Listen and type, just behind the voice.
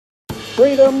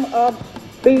freedom of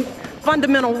speech,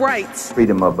 fundamental rights,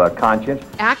 freedom of conscience,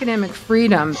 academic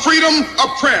freedom, freedom of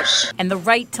press, and the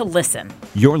right to listen.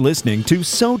 You're listening to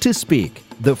So to Speak,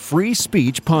 the free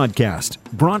speech podcast,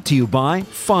 brought to you by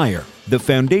FIRE, the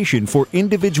Foundation for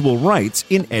Individual Rights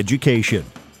in Education.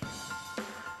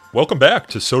 Welcome back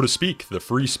to So to Speak, the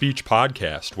free speech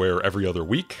podcast, where every other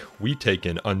week we take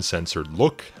an uncensored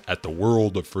look at the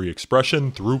world of free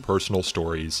expression through personal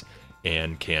stories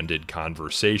and candid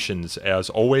conversations. As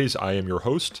always, I am your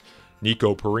host,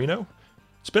 Nico Perino.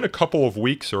 It's been a couple of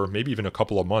weeks, or maybe even a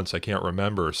couple of months, I can't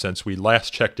remember, since we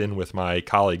last checked in with my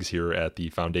colleagues here at the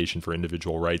Foundation for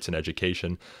Individual Rights in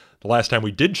Education. The last time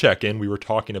we did check in, we were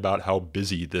talking about how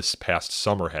busy this past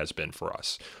summer has been for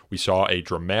us. We saw a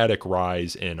dramatic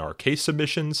rise in our case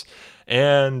submissions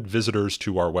and visitors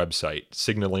to our website,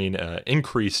 signaling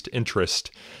increased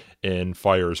interest in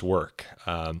FIRE's work.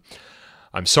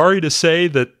 I'm sorry to say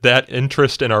that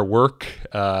interest in our work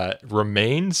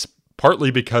remains, partly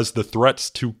because the threats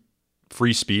to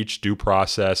free speech, due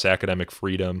process, academic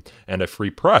freedom, and a free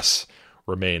press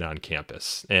remain on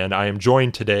campus. And I am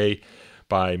joined today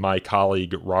by my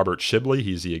colleague, Robert Shibley.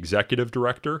 He's the executive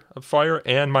director of FIRE,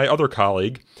 and my other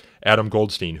colleague, Adam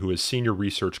Goldstein, who is senior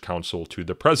research counsel to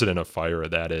the president of FIRE.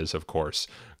 That is, of course,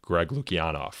 Greg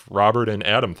Lukianoff. Robert and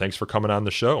Adam, thanks for coming on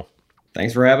the show.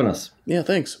 Thanks for having us. Yeah,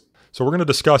 thanks. So we're going to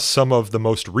discuss some of the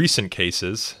most recent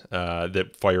cases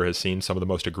that FIRE has seen, some of the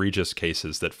most egregious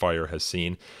cases that FIRE has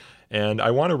seen. And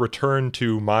I want to return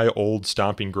to my old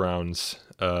stomping grounds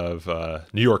of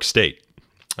New York State.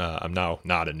 I'm now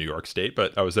not in New York State,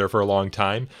 but I was there for a long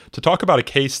time, to talk about a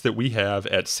case that we have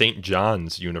at St.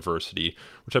 John's University,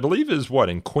 which I believe is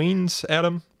in Queens,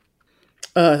 Adam?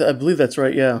 I believe that's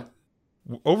right, yeah.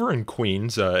 Over in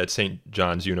Queens at St.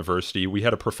 John's University, we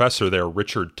had a professor there,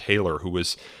 Richard Taylor, who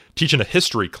was teaching a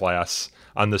history class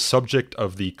on the subject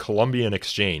of the Columbian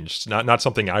Exchange. Not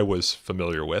something I was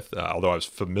familiar with, although I was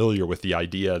familiar with the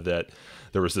idea that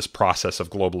there was this process of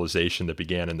globalization that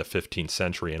began in the 15th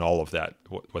century and all of that,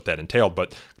 what that entailed.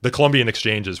 But the Columbian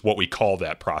Exchange is what we call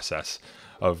that process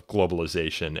of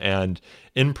globalization. And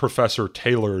in Professor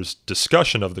Taylor's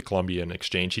discussion of the Columbian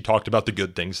Exchange, he talked about the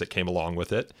good things that came along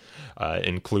with it,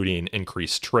 including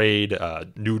increased trade,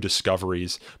 new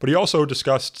discoveries. But he also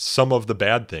discussed some of the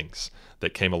bad things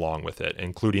that came along with it,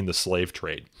 including the slave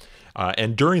trade.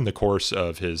 And during the course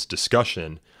of his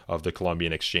discussion of the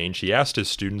Columbian Exchange, he asked his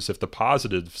students if the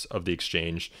positives of the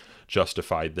exchange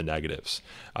justified the negatives.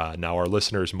 Now, our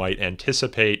listeners might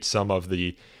anticipate some of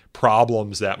the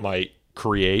problems that might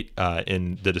create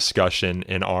in the discussion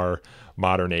in our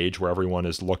modern age, where everyone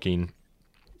is looking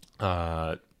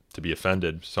to be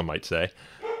offended, some might say.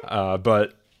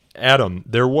 But Adam,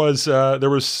 there was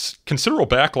considerable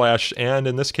backlash and,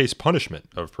 in this case, punishment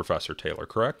of Professor Taylor,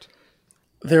 correct?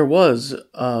 There was.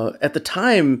 At the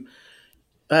time,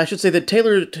 I should say that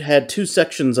Taylor had two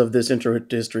sections of this intro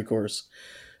to history course,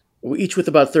 each with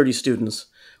about 30 students.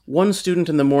 One student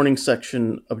in the morning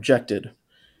section objected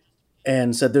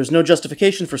and said there's no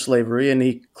justification for slavery, and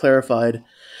he clarified,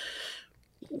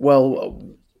 well,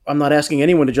 I'm not asking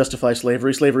anyone to justify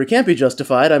slavery. Slavery can't be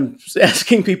justified. I'm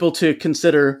asking people to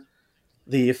consider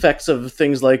the effects of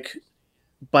things like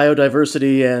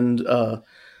biodiversity and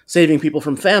saving people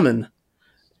from famine.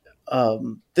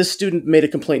 This student made a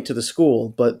complaint to the school,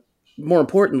 but more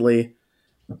importantly,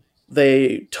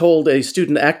 they told a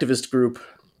student activist group,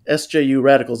 SJU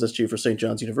Radicals, SJU for St.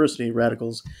 John's University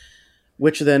Radicals,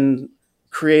 which then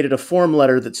created a form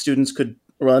letter that students could,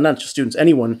 well, not just students,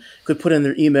 anyone could put in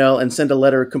their email and send a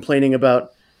letter complaining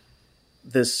about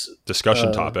this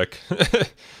discussion topic.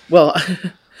 Well,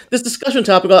 this discussion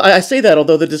topic, I say that,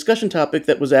 although the discussion topic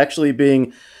that was actually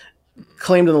being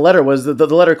claimed in the letter was the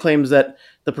letter claims that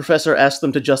the professor asked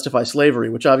them to justify slavery,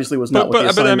 which obviously was not what the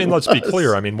assignment But I mean, let's was. be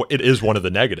clear. I mean, it is one of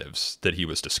the negatives that he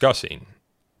was discussing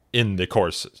in the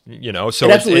course, so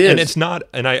it's not,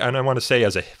 and I want to say,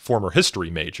 as a former history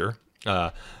major,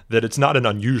 that it's not an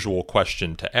unusual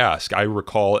question to ask. I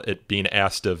recall it being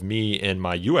asked of me in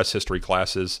my U.S. history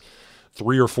classes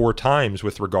 3 or 4 times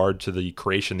with regard to the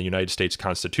creation of the United States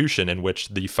Constitution, in which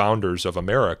the founders of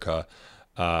America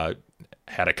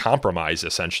had a compromise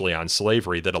essentially on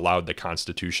slavery that allowed the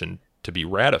Constitution to be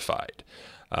ratified.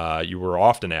 You were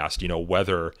often asked,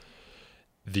 whether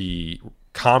the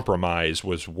compromise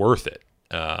was worth it.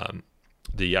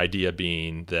 The idea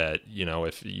being that,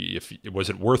 if was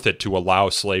it worth it to allow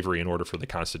slavery in order for the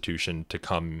Constitution to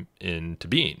come into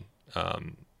being?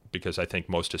 because I think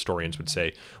most historians would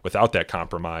say without that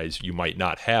compromise, you might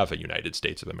not have a United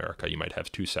States of America. You might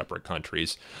have two separate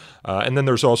countries. And then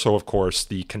there's also, of course,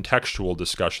 the contextual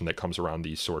discussion that comes around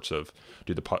these sorts of,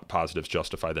 do the positives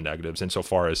justify the negatives?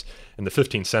 Insofar as in the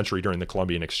 15th century during the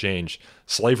Columbian Exchange,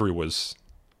 slavery was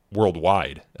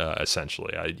worldwide,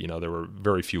 essentially. There were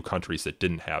very few countries that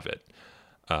didn't have it.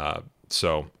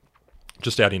 So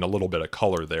just adding a little bit of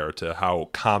color there to how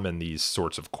common these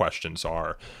sorts of questions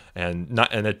are, and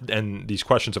these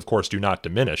questions, of course, do not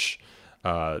diminish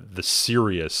the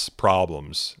serious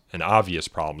problems and obvious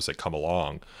problems that come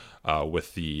along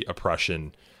with the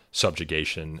oppression,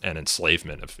 subjugation, and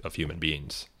enslavement of human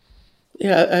beings.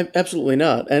 Yeah, absolutely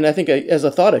not. And I think as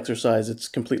a thought exercise, it's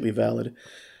completely valid.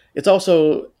 It's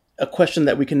also a question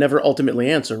that we can never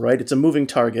ultimately answer, right? It's a moving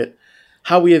target.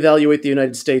 How we evaluate the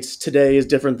United States today is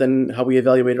different than how we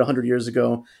evaluated 100 years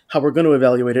ago. How we're going to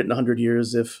evaluate it in 100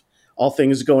 years, if all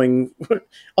things being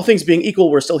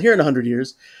equal, we're still here in 100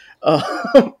 years.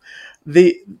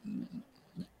 The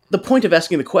point of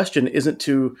asking the question isn't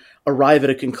to arrive at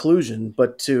a conclusion,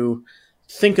 but to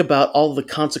think about all the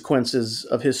consequences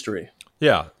of history.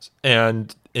 Yeah,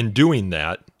 and in doing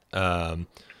that,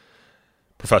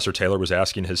 Professor Taylor was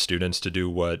asking his students to do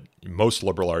what most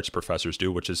liberal arts professors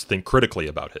do, which is think critically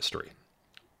about history.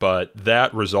 But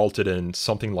that resulted in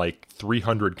something like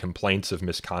 300 complaints of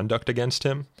misconduct against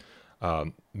him.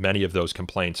 Many of those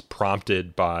complaints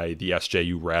prompted by the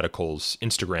SJU Radicals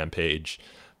Instagram page,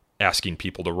 asking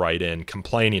people to write in,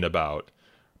 complaining about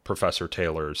Professor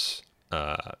Taylor's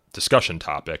discussion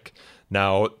topic.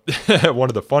 Now, one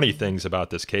of the funny things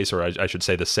about this case, or I should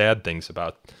say the sad things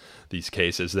about these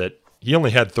cases, that he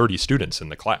only had 30 students in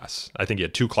the class. I think he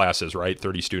had two classes, right?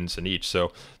 30 students in each.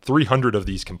 So 300 of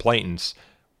these complainants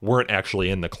weren't actually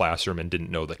in the classroom and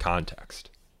didn't know the context.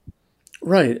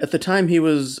 Right. At the time he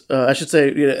was,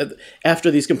 after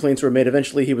these complaints were made,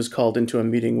 eventually he was called into a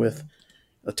meeting with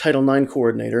a Title IX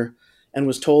coordinator and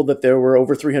was told that there were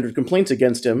over 300 complaints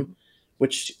against him,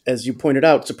 which, as you pointed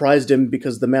out, surprised him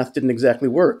because the math didn't exactly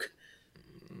work.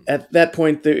 At that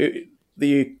point,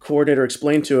 the coordinator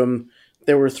explained to him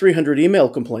there were 300 email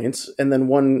complaints and then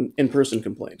one in-person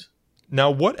complaint. Now,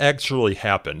 what actually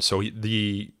happened? So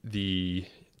the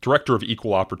director of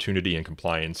Equal Opportunity and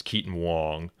Compliance, Keaton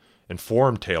Wong,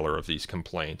 informed Taylor of these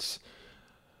complaints.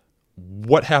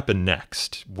 What happened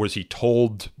next? Was he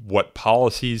told what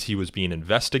policies he was being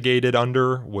investigated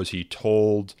under? Was he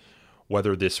told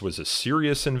whether this was a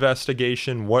serious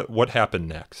investigation? What happened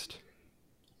next?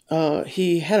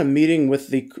 He had a meeting with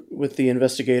the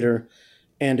investigator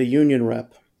and a union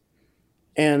rep,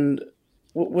 and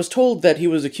was told that he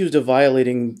was accused of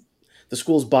violating the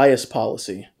school's bias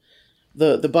policy.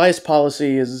 The bias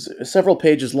policy is several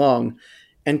pages long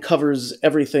and covers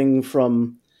everything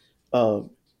from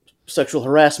sexual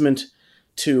harassment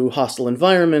to hostile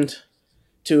environment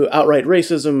to outright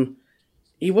racism.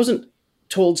 He wasn't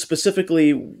told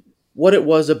specifically what it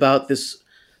was about this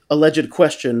alleged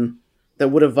question that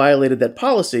would have violated that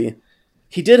policy.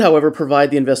 He did, however, provide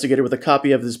the investigator with a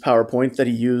copy of his PowerPoint that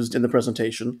he used in the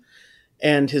presentation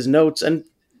and his notes and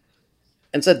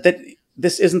said that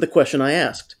this isn't the question I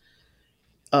asked.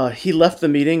 He left the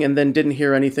meeting and then didn't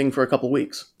hear anything for a couple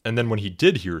weeks. And then when he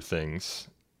did hear things,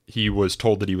 he was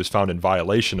told that he was found in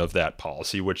violation of that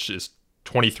policy, which is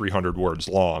 2,300 words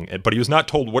long. But he was not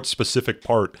told what specific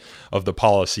part of the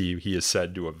policy he is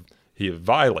said to have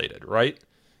violated, right?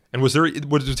 And was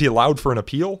he allowed for an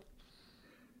appeal?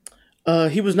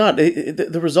 He was not.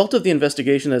 The result of the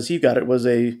investigation, as he got it, was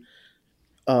a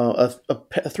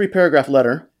 3-paragraph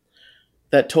letter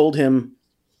that told him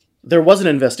there was an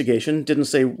investigation, didn't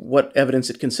say what evidence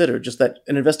it considered, just that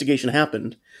an investigation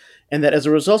happened, and that as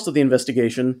a result of the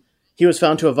investigation, he was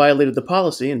found to have violated the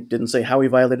policy, and didn't say how he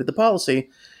violated the policy,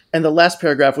 and the last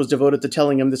paragraph was devoted to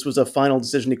telling him this was a final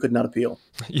decision he could not appeal.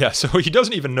 Yeah, so he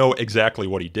doesn't even know exactly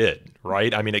what he did,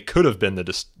 right? I mean, it could have been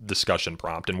the discussion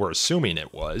prompt, and we're assuming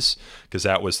it was, because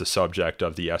that was the subject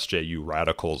of the SJU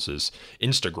Radicals'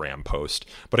 Instagram post.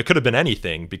 But it could have been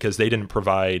anything, because they didn't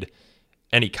provide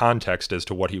any context as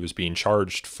to what he was being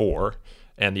charged for,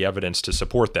 and the evidence to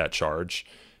support that charge.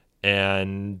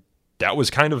 And that was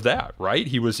kind of that, right?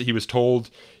 He was told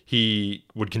he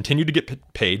would continue to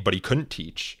get paid, but he couldn't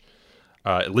teach.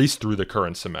 At least through the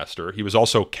current semester. He was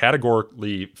also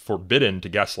categorically forbidden to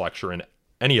guest lecture in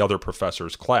any other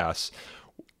professor's class.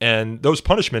 And those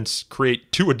punishments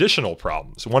create two additional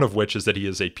problems, one of which is that he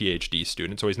is a PhD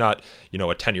student. So he's not, a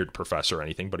tenured professor or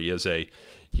anything, but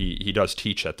he does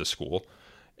teach at the school.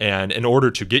 And in order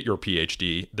to get your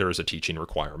PhD, there is a teaching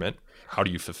requirement. How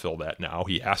do you fulfill that now?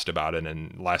 He asked about it,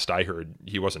 and last I heard,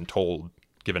 he wasn't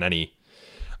given any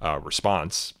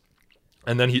response.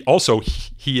 And then he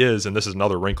is, and this is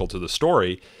another wrinkle to the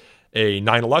story, a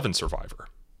 9/11 survivor,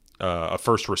 a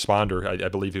first responder. I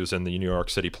believe he was in the New York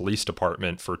City Police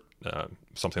Department for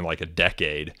something like a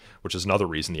decade, which is another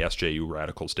reason the SJU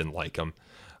radicals didn't like him.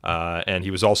 And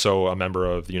he was also a member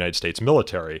of the United States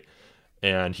military,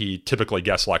 and he typically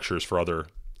guest lectures for other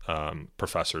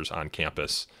professors on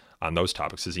campus on those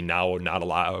topics. Is he now not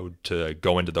allowed to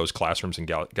go into those classrooms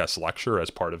and guest lecture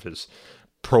as part of his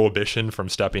prohibition from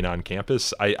stepping on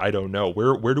campus? I don't know.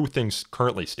 Where do things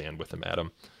currently stand with him,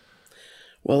 Adam?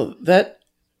 Well, that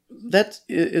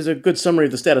is a good summary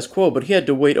of the status quo, but he had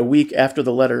to wait a week after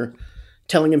the letter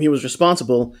telling him he was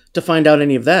responsible to find out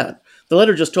any of that. The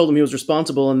letter just told him he was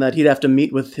responsible and that he'd have to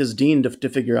meet with his dean to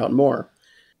figure out more.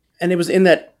 And it was in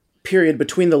that period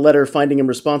between the letter finding him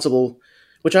responsible,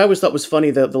 which I always thought was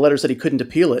funny, that the letter said he couldn't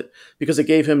appeal it because it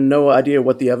gave him no idea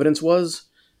what the evidence was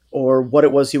or what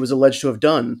it was he was alleged to have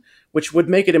done, which would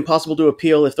make it impossible to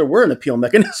appeal if there were an appeal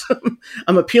mechanism.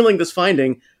 I'm appealing this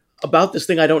finding about this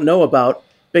thing I don't know about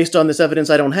based on this evidence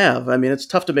I don't have. I mean, it's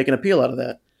tough to make an appeal out of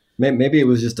that. Maybe it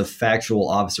was just a factual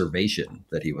observation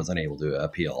that he wasn't able to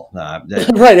appeal.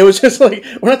 Right. It was just like,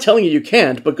 we're not telling you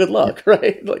can't, but good luck,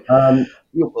 right? Like,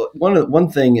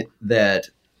 one thing that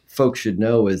folks should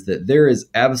know is that there is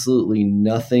absolutely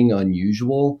nothing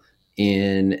unusual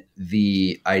in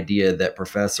the idea that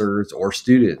professors or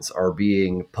students are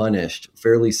being punished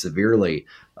fairly severely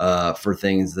for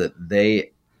things that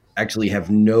they actually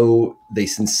they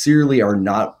sincerely are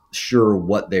not sure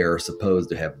what they are supposed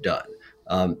to have done.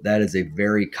 That is a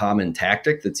very common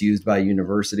tactic that's used by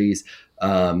universities.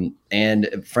 And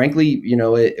frankly,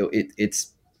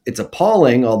 it's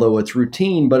appalling, although it's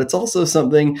routine, but it's also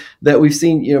something that we've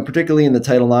seen, particularly in the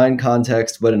Title IX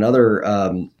context, but in other,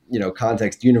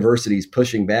 context, universities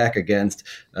pushing back against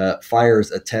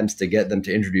FIRE's attempts to get them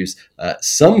to introduce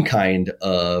some kind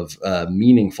of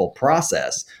meaningful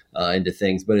process into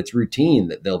things. But it's routine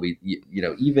that they'll be,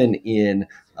 even in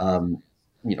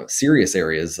serious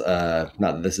areas, not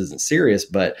that this isn't serious,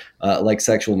 but like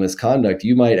sexual misconduct,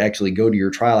 you might actually go to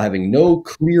your trial having no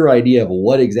clear idea of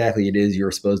what exactly it is you're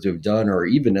supposed to have done, or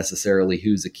even necessarily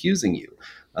who's accusing you.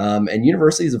 And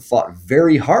universities have fought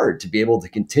very hard to be able to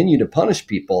continue to punish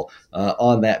people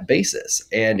on that basis.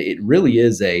 And it really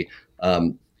is a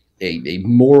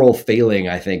moral failing,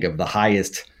 I think, of the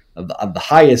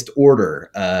highest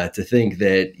order to think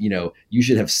that, you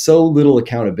should have so little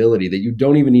accountability that you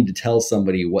don't even need to tell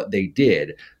somebody what they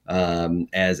did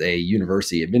as a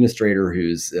university administrator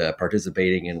who's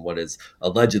participating in what is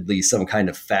allegedly some kind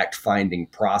of fact-finding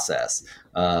process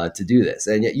to do this.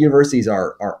 And yet universities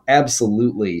are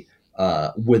absolutely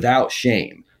without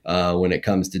shame when it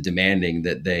comes to demanding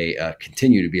that they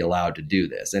continue to be allowed to do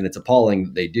this. And it's appalling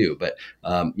that they do, but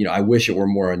I wish it were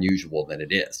more unusual than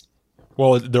it is.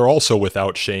 Well, they're also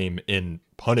without shame in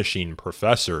punishing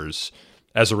professors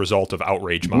as a result of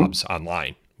outrage mobs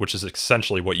online, which is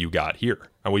essentially what you got here.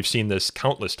 And we've seen this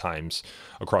countless times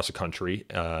across the country,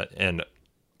 and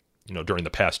during the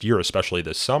past year, especially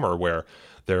this summer, where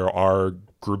there are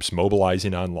groups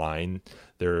mobilizing online.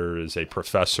 There is a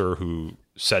professor who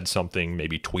said something,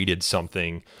 maybe tweeted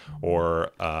something,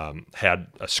 or had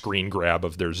a screen grab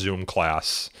of their Zoom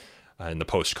class in the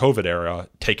post-COVID era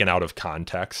taken out of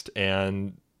context,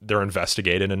 and they're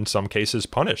investigated and in some cases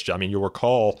punished. I mean, you'll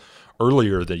recall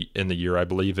earlier in the year, I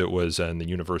believe it was in the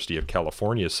University of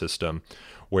California system,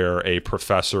 where a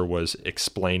professor was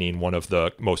explaining one of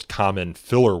the most common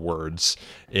filler words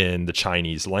in the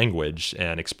Chinese language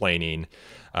and explaining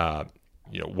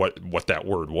what that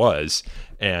word was,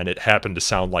 and it happened to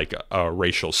sound like a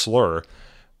racial slur.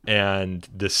 And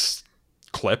this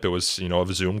clip, it was of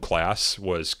a Zoom class,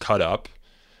 was cut up,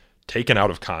 taken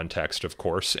out of context, of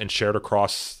course, and shared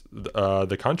across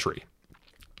the country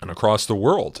and across the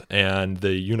world. And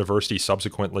the university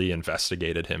subsequently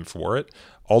investigated him for it.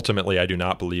 Ultimately, I do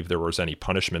not believe there was any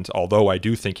punishment, although I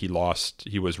do think he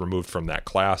was removed from that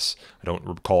class. I don't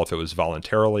recall if it was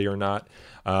voluntarily or not.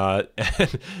 And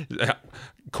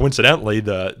coincidentally,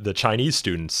 the Chinese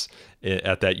students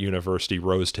at that university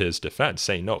rose to his defense,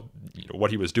 saying, no, what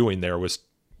he was doing there was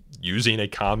using a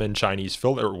common Chinese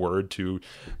filler word to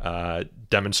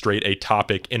demonstrate a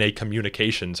topic in a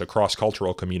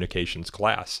cross-cultural communications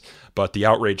class. But the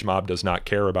outrage mob does not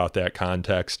care about that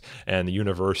context, and the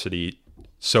university,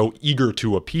 so eager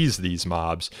to appease these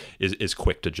mobs, is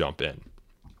quick to jump in.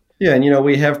 Yeah, and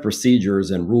we have procedures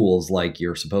and rules, like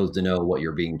you're supposed to know what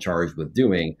you're being charged with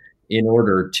doing in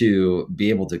order to be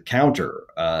able to counter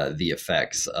the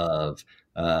effects of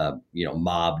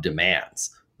mob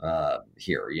demands.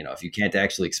 Here, if you can't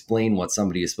actually explain what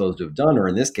somebody is supposed to have done, or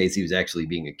in this case, he was actually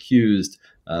being accused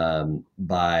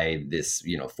by this,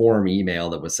 form email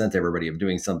that was sent to everybody of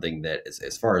doing something that,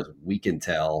 as far as we can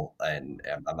tell, and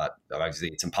I'm not, obviously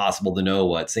it's impossible to know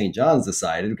what St. John's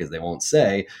decided because they won't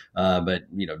say, but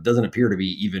doesn't appear to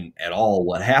be even at all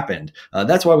what happened.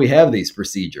 That's why we have these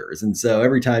procedures. And so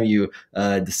every time you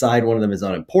decide one of them is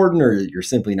unimportant or you're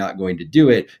simply not going to do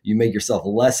it, you make yourself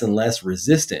less and less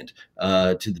resistant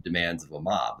to the demands of a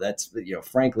mob. That's,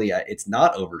 frankly, it's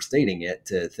not overstating it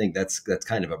to think that's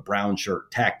kind of a brown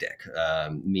shirt tactic,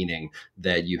 meaning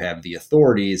that you have the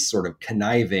authorities sort of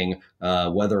conniving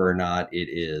whether or not it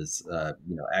is,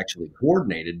 actually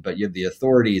coordinated, but you have the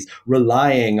authorities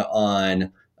relying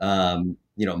on,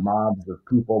 mobs of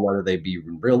people, whether they be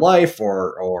in real life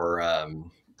or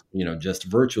just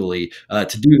virtually,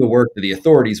 to do the work that the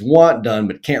authorities want done,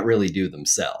 but can't really do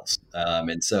themselves.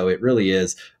 And so it really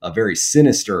is a very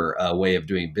sinister way of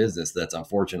doing business that's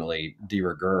unfortunately de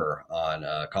rigueur on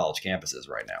college campuses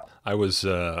right now. I was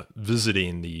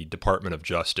visiting the Department of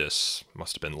Justice,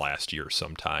 must have been last year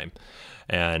sometime.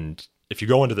 And if you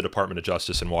go into the Department of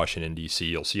Justice in Washington, D.C.,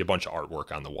 you'll see a bunch of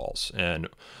artwork on the walls. And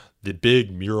the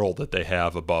big mural that they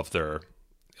have above their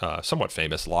somewhat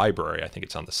famous library, I think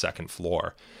it's on the second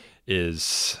floor,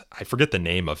 is, I forget the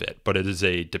name of it, but it is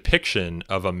a depiction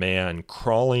of a man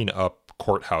crawling up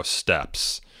courthouse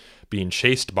steps, being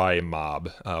chased by a mob.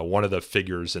 One of the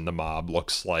figures in the mob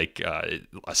looks like a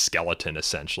skeleton,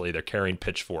 essentially. They're carrying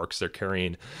pitchforks. They're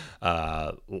carrying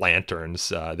lanterns.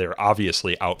 They're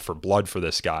obviously out for blood for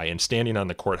this guy. And standing on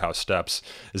the courthouse steps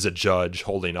is a judge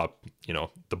holding up,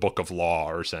 the book of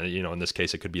law, or, in this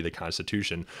case, it could be the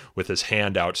Constitution, with his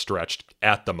hand outstretched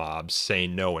at the mobs,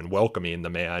 saying no and welcoming the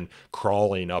man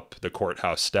crawling up the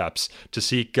courthouse steps to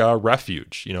seek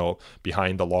refuge,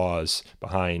 behind the laws,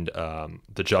 behind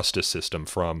the justice system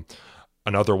from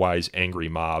an otherwise angry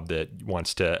mob that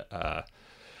wants to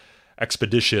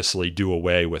expeditiously do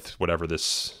away with whatever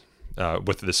this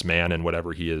man and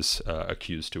whatever he is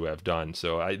accused to have done.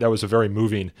 So that was a very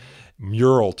moving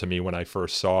mural to me when I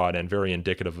first saw it, and very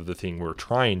indicative of the thing we're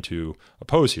trying to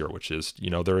oppose here, which is,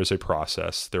 there is a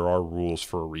process, there are rules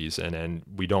for a reason, and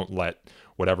we don't let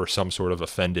whatever some sort of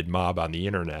offended mob on the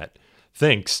internet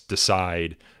thinks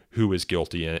decide who is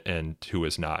guilty and who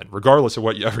is not. Regardless of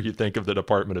whatever you think of the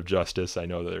Department of Justice, I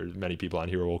know that there's many people on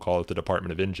here who will call it the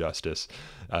Department of Injustice.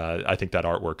 I think that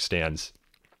artwork stands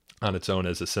on its own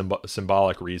as a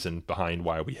symbolic reason behind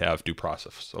why we have due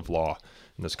process of law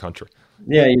in this country.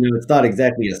 Yeah, it's not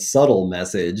exactly a subtle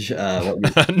message. No.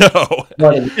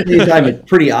 But at the same time, it's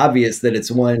pretty obvious that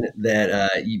it's one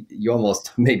that you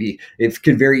almost, maybe it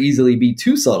could very easily be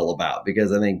too subtle about,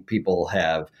 because I think people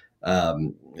have,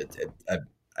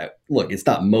 look, it's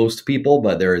not most people,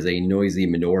 but there is a noisy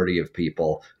minority of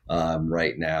people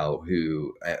right now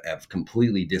who have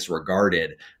completely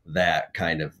disregarded that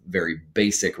kind of very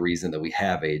basic reason that we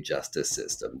have a justice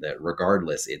system, that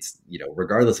regardless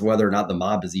of whether or not the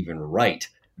mob is even right,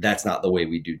 that's not the way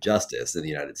we do justice in the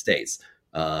United States.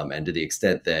 And to the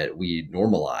extent that we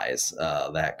normalize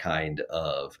that kind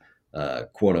of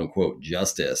quote unquote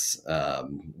justice,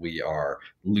 we are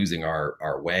losing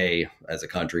our way as a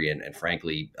country and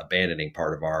frankly abandoning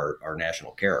part of our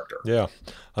national character. Yeah.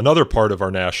 Another part of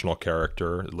our national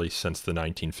character, at least since the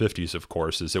 1950s, of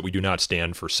course, is that we do not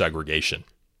stand for segregation,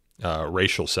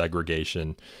 racial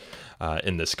segregation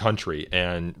in this country.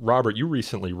 And Robert, you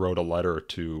recently wrote a letter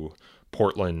to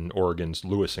Portland, Oregon's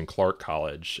Lewis and Clark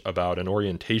College about an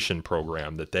orientation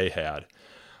program that they had.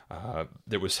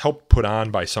 That was helped put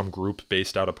on by some group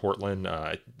based out of Portland.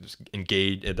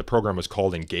 The program was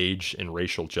called Engage in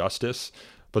Racial Justice,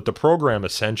 but the program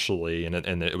essentially, and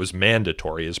it was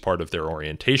mandatory as part of their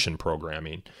orientation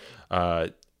programming,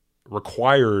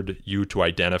 required you to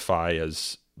identify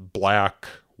as Black,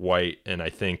 white, and I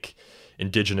think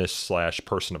Indigenous /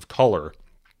 person of color.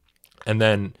 And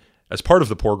then as part of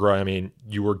the programming,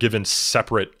 you were given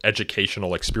separate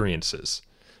educational experiences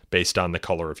based on the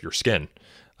color of your skin.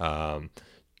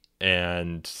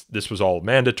 And this was all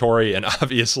mandatory and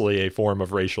obviously a form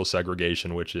of racial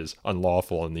segregation, which is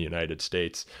unlawful in the United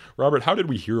States. Robert, how did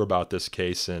we hear about this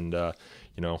case? And,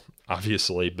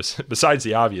 obviously, besides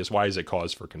the obvious, why is it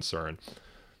cause for concern?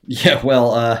 Yeah,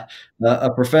 well,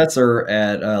 a professor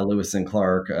at Lewis and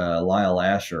Clark, Lyle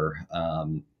Asher,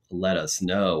 let us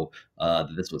know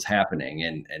that this was happening.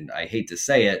 And I hate to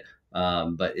say it,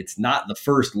 but it's not the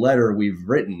first letter we've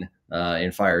written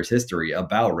in FIRE's history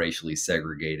about racially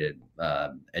segregated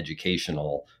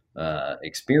educational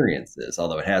experiences,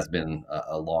 although it has been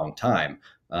a long time.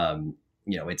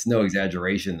 It's no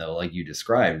exaggeration, though, like you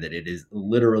described, that it is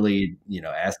literally,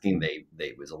 asking,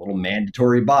 it was a little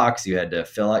mandatory box. You had to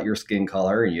fill out your skin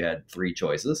color and you had 3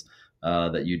 choices.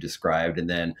 that you described, and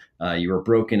then you were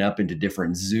broken up into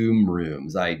different Zoom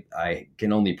rooms. I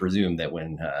can only presume that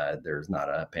when there's not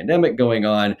a pandemic going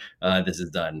on, this is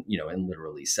done, in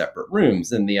literally separate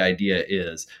rooms. And the idea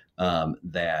is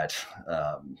that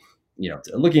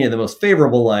looking at the most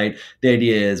favorable light, the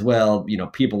idea is, well,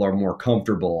 people are more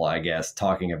comfortable, I guess,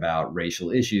 talking about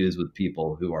racial issues with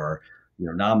people who are,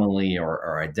 nominally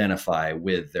or identify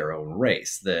with their own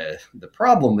race. The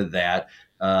problem with that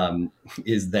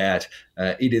is that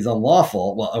it is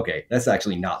unlawful. Well, okay, that's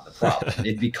actually not the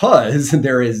problem. Because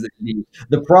there is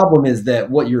the problem is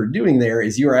that what you're doing there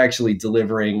is you're actually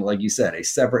delivering, like you said, a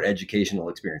separate educational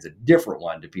experience, a different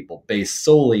one to people based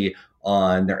solely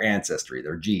on their ancestry,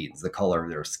 their genes, the color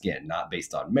of their skin, not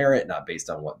based on merit, not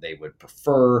based on what they would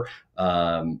prefer,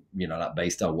 not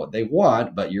based on what they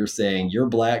want, but you're saying you're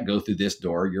Black, go through this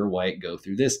door, you're white, go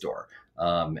through this door.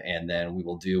 And then we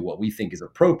will do what we think is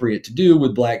appropriate to do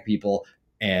with Black people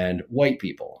and white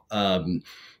people.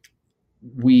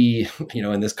 We,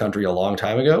 in this country a long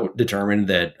time ago, determined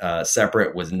that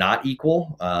separate was not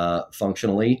equal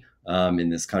functionally in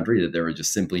this country, that there was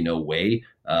just simply no way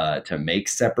to make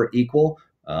separate equal.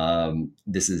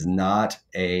 This is not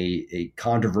a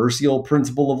controversial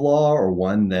principle of law, or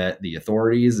one that the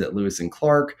authorities at Lewis and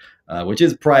Clark, which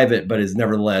is private, but is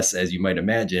nevertheless, as you might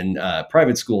imagine,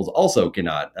 private schools also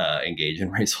cannot engage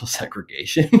in racial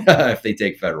segregation if they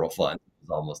take federal funds,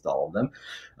 almost all of them.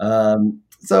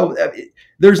 So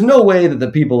there's no way that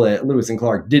the people at Lewis and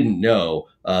Clark didn't know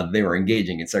they were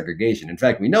engaging in segregation. In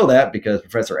fact, we know that because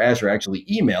Professor Asher actually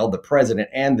emailed the president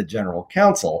and the general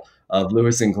counsel of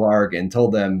Lewis and Clark and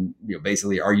told them,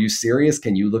 basically, are you serious?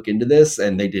 Can you look into this?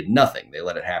 And they did nothing. They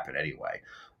let it happen anyway.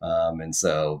 And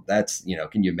so that's,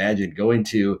 can you imagine going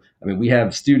to, we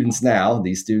have students now,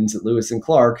 these students at Lewis and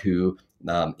Clark who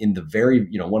in the very,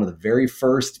 one of the very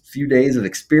first few days of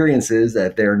experiences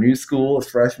at their new school as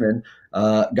freshmen,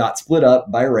 got split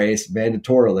up by race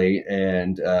mandatorily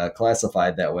and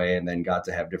classified that way, and then got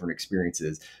to have different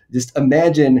experiences. Just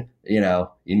imagine,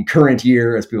 in current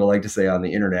year, as people like to say on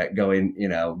the internet, going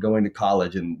to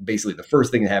college, and basically the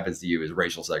first thing that happens to you is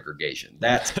racial segregation.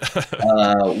 That's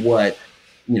what,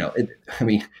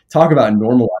 talk about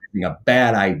normalizing a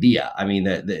bad idea.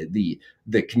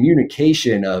 The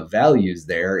communication of values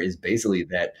there is basically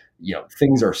that,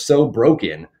 things are so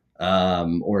broken,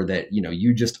 or that,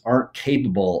 you just aren't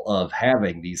capable of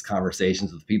having these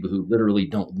conversations with people who literally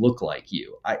don't look like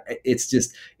you.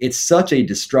 It's such a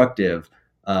destructive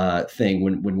thing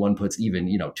when one puts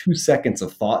even, 2 seconds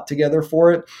of thought together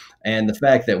for it. And the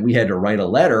fact that we had to write a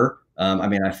letter,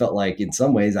 I felt like in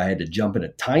some ways I had to jump in a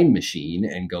time machine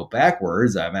and go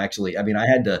backwards. I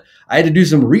had to do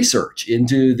some research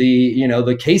into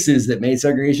the cases that made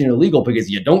segregation illegal, because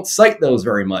you don't cite those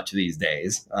very much these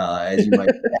days, as you might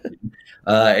imagine.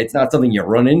 It's not something you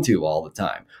run into all the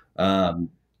time.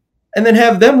 And then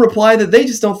have them reply that they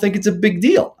just don't think it's a big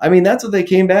deal. That's what they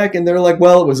came back, and they're like,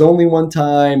 well, it was only one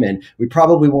time and we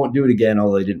probably won't do it again,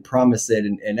 although they didn't promise it.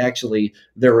 And actually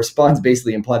their response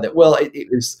basically implied that, well, it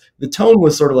was, the tone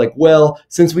was sort of like, well,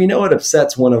 since we know it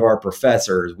upsets one of our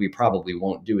professors, we probably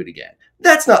won't do it again.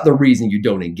 That's not the reason you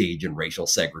don't engage in racial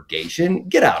segregation.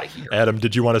 Get out of here. Adam,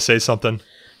 did you want to say something?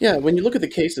 Yeah, when you look at the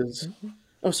cases,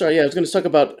 I was going to talk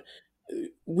about,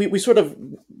 we sort of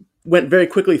went very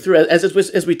quickly through,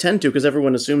 as we tend to, because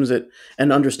everyone assumes it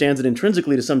and understands it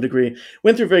intrinsically to some degree,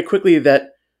 went through very quickly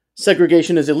that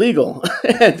segregation is illegal.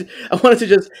 And I wanted to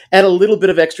just add a little bit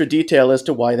of extra detail as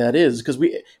to why that is, because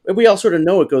we all sort of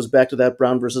know it goes back to that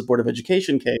Brown versus Board of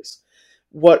Education case.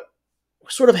 What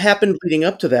sort of happened leading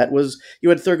up to that was you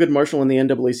had Thurgood Marshall and the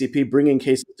NAACP bringing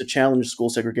cases to challenge school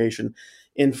segregation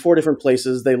in 4 different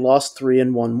places. They lost 3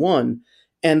 and won 1.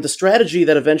 And the strategy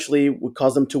that eventually would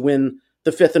cause them to win the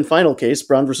 5th and final case,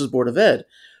 Brown versus Board of Ed,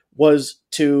 was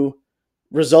to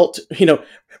resort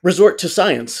to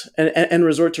science and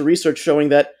resort to research showing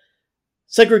that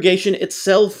segregation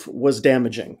itself was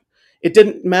damaging. It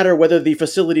didn't matter whether the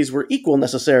facilities were equal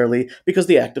necessarily, because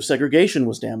the act of segregation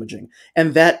was damaging.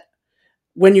 And that,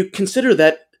 when you consider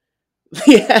that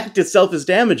the act itself is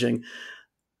damaging,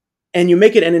 and you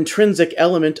make it an intrinsic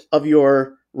element of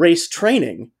your race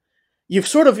training, you've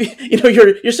sort of,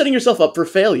 you're setting yourself up for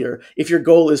failure if your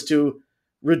goal is to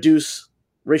reduce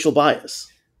racial bias.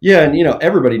 Yeah, and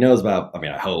everybody knows about,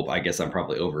 I guess I'm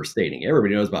probably overstating.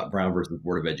 Everybody knows about Brown versus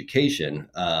Board of Education.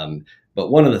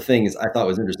 But one of the things I thought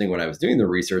was interesting when I was doing the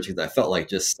research, because I felt like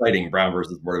just citing Brown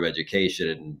versus Board of Education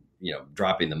and,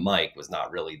 dropping the mic was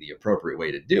not really the appropriate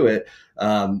way to do it,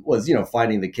 was,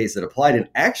 finding the case that applied. And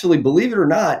actually, believe it or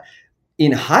not,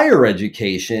 in higher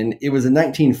education, it was a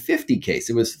 1950 case.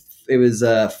 It was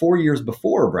 4 years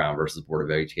before Brown versus Board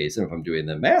of Education, if I'm doing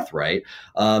the math right.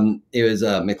 It was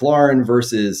McLaurin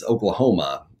versus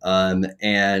Oklahoma.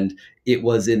 And it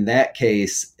was in that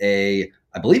case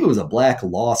I believe it was a black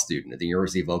law student at the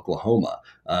University of Oklahoma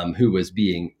who was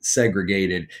being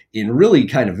segregated in really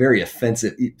kind of very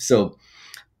offensive, so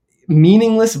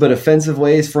meaningless but offensive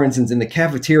ways. For instance, in the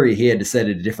cafeteria, he had to sit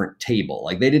at a different table.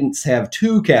 Like they didn't have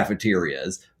two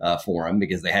cafeterias for him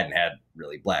because they hadn't had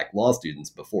really black law students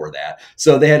before that.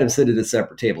 So they had him sit at a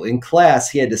separate table. In class,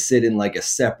 he had to sit in like a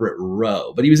separate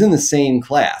row, but he was in the same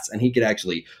class and he could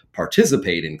actually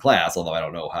participate in class, although I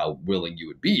don't know how willing you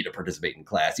would be to participate in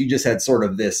class. You just had sort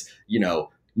of this,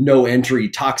 no entry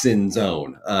toxin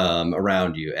zone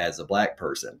around you as a black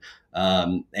person.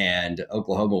 And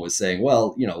Oklahoma was saying,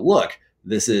 well, look,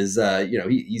 this is,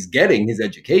 he's getting his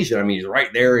education. I mean, he's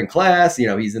right there in class,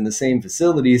 he's in the same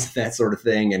facilities, that sort of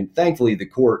thing. And thankfully, the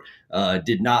court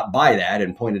did not buy that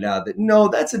and pointed out that, no,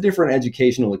 that's a different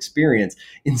educational experience.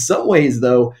 In some ways,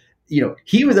 though,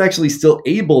 he was actually still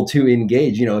able to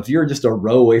engage. If you're just a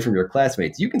row away from your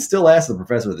classmates, you can still ask the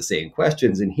professor the same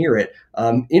questions and hear it.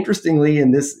 Interestingly,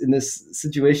 in this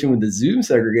situation with the Zoom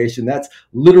segregation, that's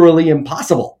literally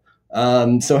impossible.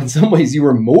 So in some ways, you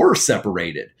were more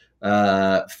separated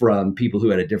from people who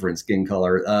had a different skin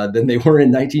color than they were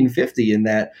in 1950 in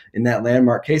that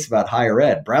landmark case about higher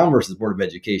ed. Brown versus Board of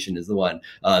Education is the one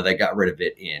that got rid of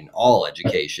it in all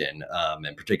education,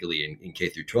 and particularly in K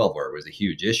through 12, where it was a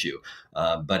huge issue.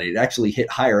 But it actually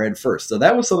hit higher ed first. So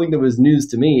that was something that was news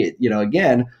to me.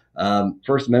 Again,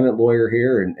 First Amendment lawyer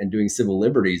here and doing civil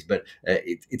liberties, but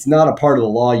it's not a part of the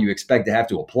law you expect to have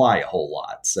to apply a whole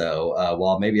lot. So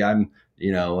while maybe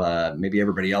maybe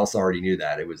everybody else already knew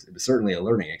that, it was certainly a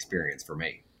learning experience for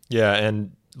me. Yeah,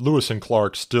 and Lewis and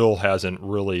Clark still hasn't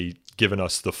really given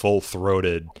us the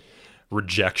full-throated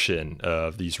rejection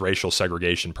of these racial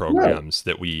segregation programs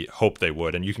that we hope they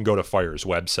would. And you can go to FIRE's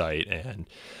website and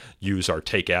use our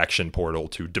Take Action portal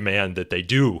to demand that they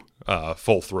do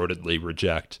full-throatedly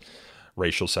reject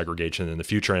racial segregation in the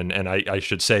future. And I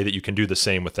should say that you can do the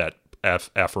same with that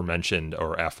aforementioned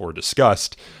or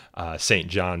discussed St.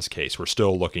 John's case. We're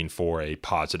still looking for a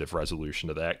positive resolution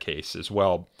to that case as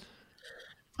well.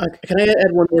 Can I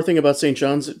add one more thing about St.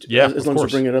 John's? Yeah, as long as you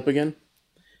bring it up again.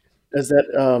 Is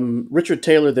that Richard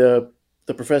Taylor, the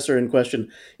professor in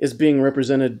question, is being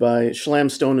represented by Schlamm,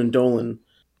 Stone and Dolan,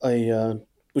 a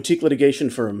boutique litigation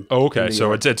firm. Oh, okay.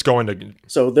 So it's going to.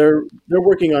 So they're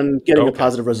working on getting a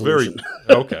positive resolution.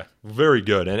 Very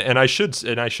good. And I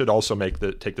should also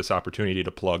take this opportunity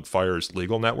to plug FIRE's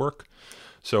legal network.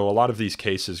 So a lot of these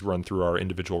cases run through our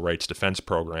individual rights defense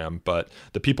program, but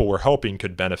the people we're helping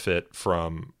could benefit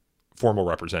from formal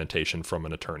representation from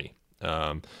an attorney.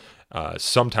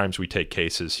 Sometimes we take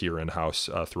cases here in-house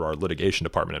through our litigation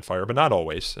department at FIRE, but not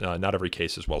always. Not every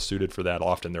case is well suited for that.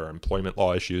 Often there are employment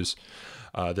law issues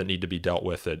that need to be dealt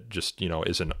with that just,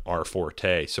 isn't our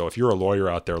forte. So if you're a lawyer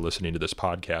out there listening to this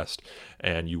podcast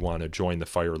and you want to join the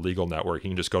FIRE Legal Network,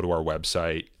 you can just go to our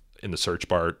website, in the search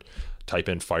bar, type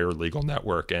in FIRE Legal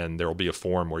Network, and there will be a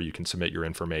form where you can submit your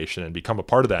information and become a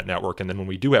part of that network. And then when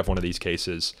we do have one of these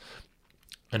cases,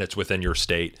 and it's within your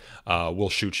state, we'll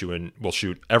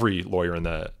shoot every lawyer in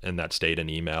that state an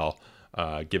email,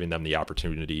 giving them the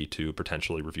opportunity to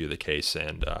potentially review the case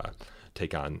and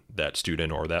take on that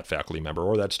student or that faculty member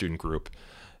or that student group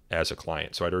as a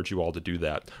client. So I'd urge you all to do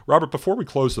that. Robert, before we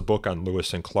close the book on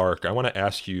Lewis and Clark, I want to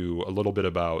ask you a little bit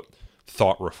about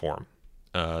thought reform.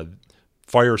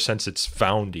 FIRE, since its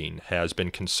founding, has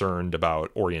been concerned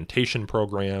about orientation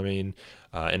programming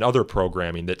and other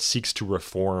programming that seeks to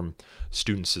reform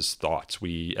students' thoughts.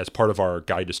 We, as part of our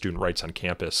Guide to Student Rights on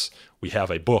Campus, we have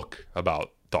a book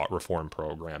about thought reform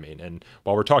programming. And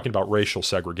while we're talking about racial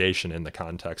segregation in the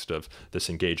context of this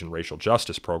Engage in Racial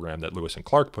Justice program that Lewis and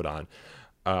Clark put on,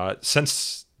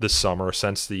 since this summer,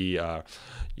 since the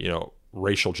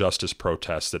racial justice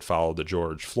protests that followed the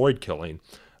George Floyd killing,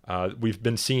 we've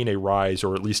been seeing a rise,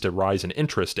 or at least a rise in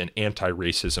interest in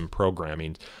anti-racism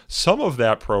programming. Some of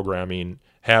that programming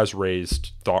has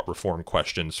raised thought reform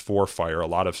questions for FIRE. A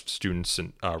lot of students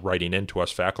writing into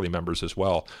us, faculty members as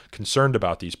well, concerned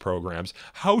about these programs.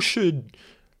 How should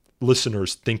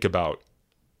listeners think about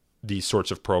these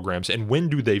sorts of programs, and when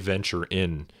do they venture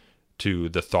in to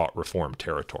the thought reform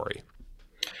territory?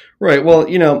 Right. Well,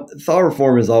 thought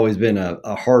reform has always been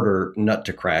a harder nut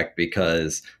to crack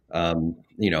because,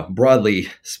 broadly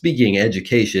speaking,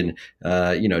 education,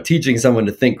 teaching someone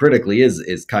to think critically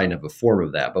is kind of a form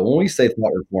of that. But when we say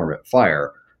thought reform at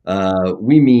FIRE,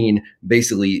 we mean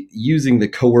basically using the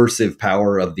coercive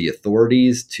power of the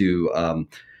authorities to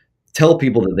tell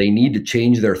people that they need to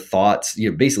change their thoughts,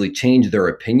 basically change their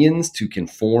opinions to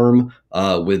conform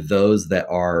with those that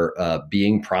are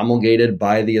being promulgated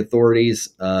by the authorities,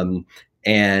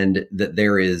 and that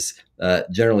there is,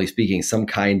 generally speaking, some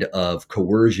kind of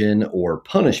coercion or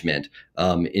punishment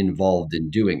involved in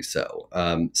doing so.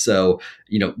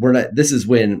 We're not. This is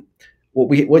when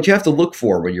what you have to look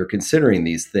for when you're considering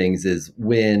these things is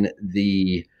when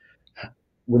the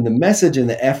message and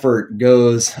the effort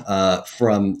goes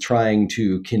from trying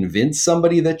to convince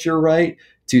somebody that you're right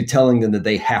to telling them that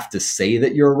they have to say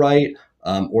that you're right,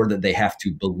 or that they have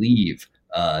to believe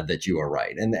that you are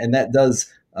right. And that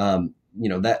does,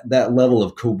 that level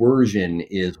of coercion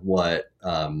is what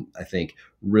I think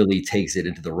really takes it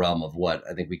into the realm of what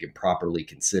I think we can properly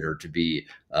consider to be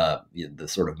the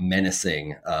sort of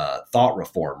menacing thought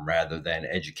reform rather than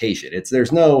education.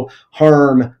 There's no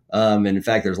harm, and in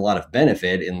fact, there's a lot of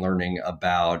benefit in learning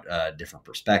about different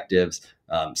perspectives.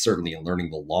 Certainly, in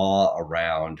learning the law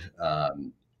around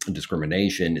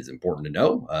discrimination is important to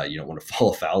know. You don't want to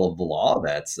fall afoul of the law.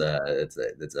 That's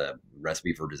a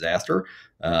recipe for disaster.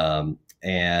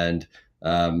 And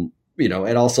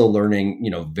also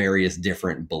learning, various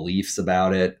different beliefs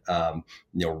about it,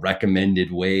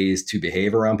 recommended ways to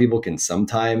behave around people can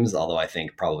sometimes, although I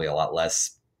think probably a lot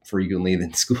less frequently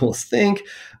than schools think,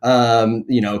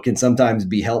 can sometimes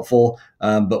be helpful.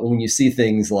 But when you see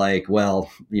things like,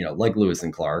 like Lewis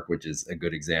and Clark, which is a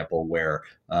good example where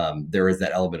there is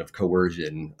that element of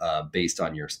coercion based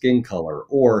on your skin color,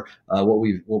 or what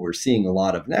we're seeing a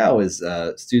lot of now is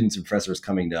students and professors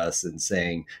coming to us and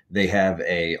saying they have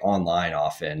a online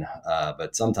often,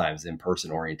 but sometimes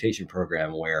in-person orientation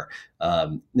program where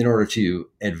in order to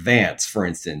advance, for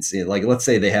instance, like let's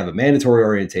say they have a mandatory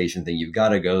orientation thing, you've got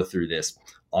to go through this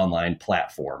online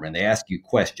platform and they ask you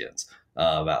questions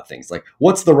about things like,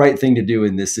 what's the right thing to do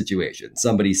in this situation?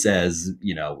 Somebody says,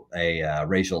 a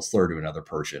racial slur to another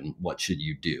person. What should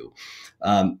you do?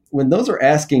 When those are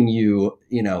asking you,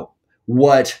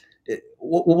 what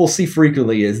we'll see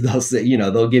frequently is they'll say,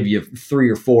 they'll give you 3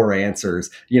 or 4 answers.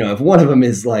 If one of them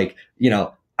is like,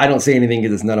 I don't say anything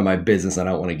because it's none of my business. I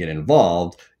don't want to get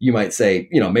involved. You might say,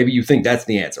 maybe you think that's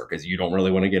the answer because you don't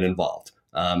really want to get involved.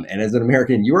 And as an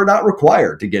American, you are not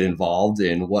required to get involved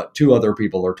in what 2 other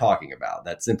people are talking about.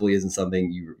 That simply isn't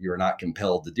something you're not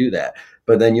compelled to do that.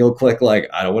 But then you'll click like,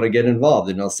 I don't want to get involved.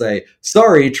 And they'll say,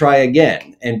 sorry, try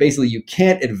again. And basically you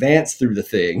can't advance through the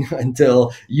thing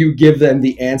until you give them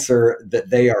the answer that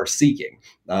they are seeking,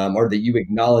 or that you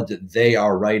acknowledge that they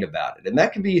are right about it. And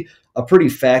that can be a pretty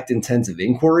fact-intensive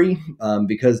inquiry,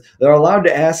 because they're allowed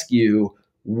to ask you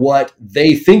what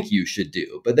they think you should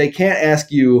do, but they can't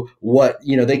ask you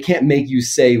they can't make you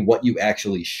say what you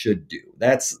actually should do.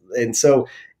 And so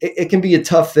it can be a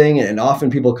tough thing. And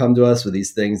often people come to us with these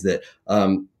things that,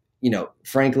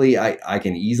 frankly, I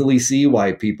can easily see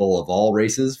why people of all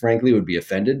races, frankly, would be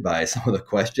offended by some of the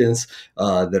questions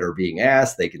that are being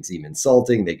asked. They can seem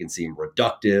insulting. They can seem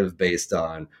reductive based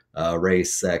on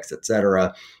race, sex,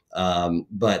 etc.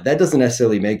 But that doesn't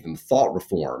necessarily make them thought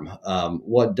reform.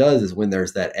 What does is when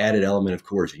there's that added element of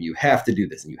coercion, you have to do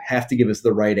this and you have to give us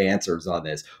the right answers on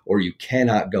this, or you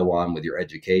cannot go on with your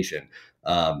education.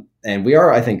 And we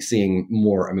are, I think, seeing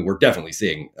more. I mean, we're definitely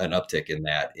seeing an uptick in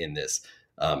that in this,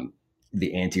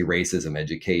 the anti-racism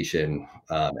education,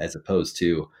 as opposed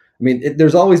to,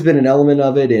 there's always been an element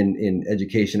of it in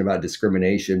education about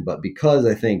discrimination, but because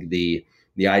I think the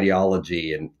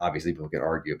ideology, and obviously people can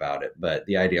argue about it, but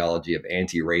the ideology of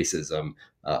anti-racism,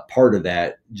 part of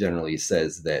that generally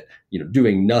says that,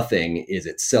 doing nothing is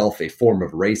itself a form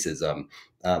of racism.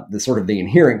 The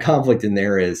inherent conflict in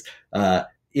there is,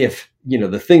 if,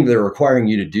 the thing they're requiring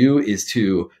you to do is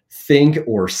to think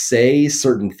or say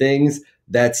certain things,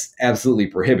 that's absolutely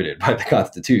prohibited by the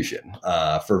Constitution,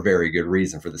 for very good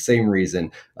reason. For the same reason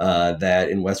that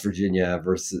in West Virginia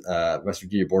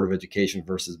Board of Education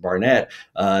versus Barnett,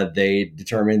 they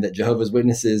determined that Jehovah's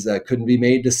Witnesses couldn't be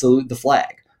made to salute the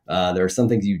flag. There are some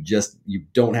things you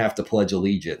don't have to pledge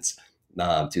allegiance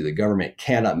to. The government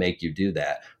cannot make you do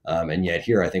that. And yet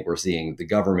here, I think we're seeing the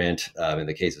government, in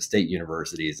the case of state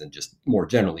universities and just more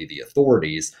generally the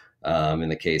authorities, in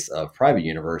the case of private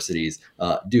universities,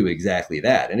 do exactly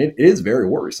that. And it is very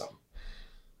worrisome.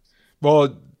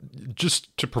 Well,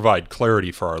 just to provide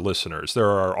clarity for our listeners, there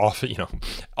are often,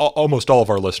 almost all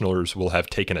of our listeners will have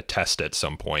taken a test at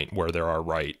some point where there are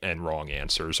right and wrong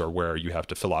answers, or where you have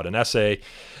to fill out an essay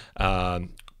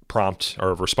prompt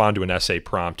or respond to an essay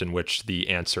prompt in which the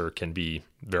answer can be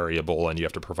variable and you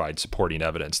have to provide supporting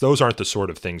evidence. Those aren't the sort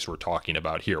of things we're talking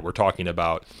about here. We're talking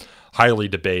about highly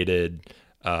debated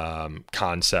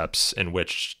concepts in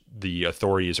which the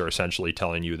authorities are essentially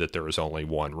telling you that there is only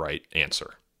one right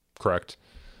answer, correct?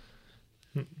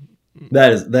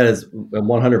 That is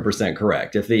 100%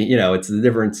 correct. If it's the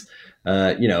difference.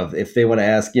 If they want to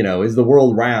ask, is the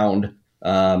world round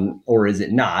or is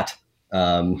it not?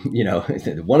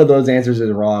 One of those answers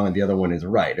is wrong and the other one is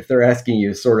right. If they're asking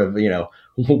you sort of,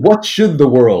 what should the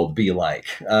world be like?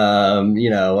 What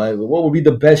would be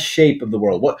the best shape of the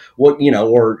world?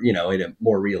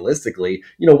 More realistically,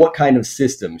 what kind of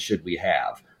system should we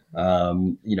have?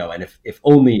 And if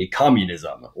only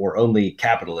communism or only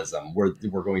capitalism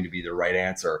were going to be the right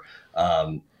answer,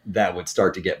 that would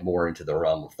start to get more into the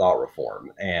realm of thought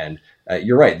reform. And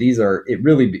you're right.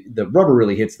 The rubber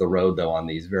really hits the road though on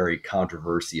these very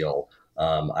controversial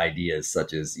ideas,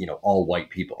 such as, are all white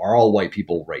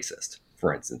people racist,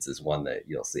 for instance, is one that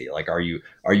you'll see. Like, are you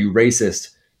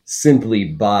racist simply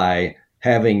by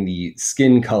having the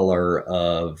skin color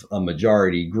of a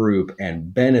majority group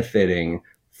and benefiting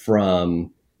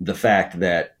from the fact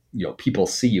that, people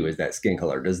see you as that skin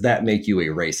color? Does that make you a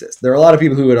racist? There are a lot of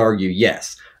people who would argue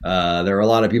yes. There are a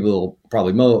lot of people,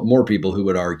 probably more people, who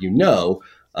would argue no.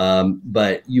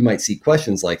 But you might see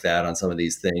questions like that on some of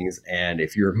these things. And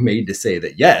if you're made to say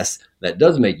that, yes, that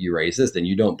does make you racist and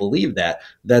you don't believe that,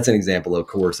 that's an example of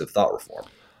coercive thought reform.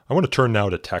 I want to turn now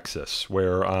to Texas,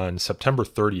 where on September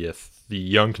 30th, the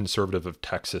Young Conservative of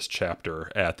Texas chapter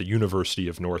at the University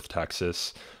of North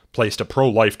Texas placed a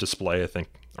pro-life display, I think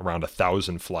around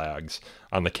 1,000 flags,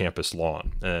 on the campus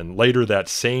lawn. And later that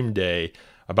same day,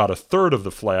 about a third of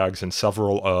the flags and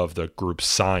several of the group's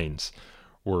signs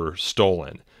were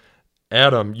stolen.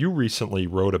 Adam, you recently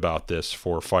wrote about this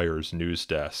for FIRE's news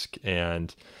desk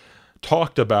and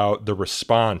talked about the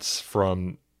response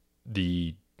from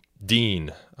the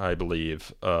dean, I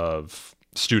believe, of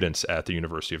students at the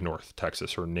University of North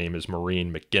Texas. Her name is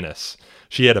Maureen McGinnis.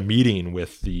 She had a meeting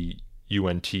with the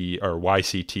UNT or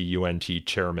YCT UNT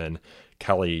chairman,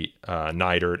 Kelly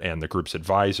Neidert, and the group's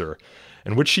advisor,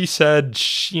 in which she said,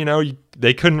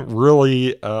 they couldn't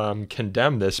really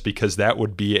condemn this because that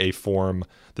would be a form,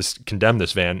 condemn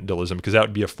this vandalism because that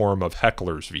would be a form of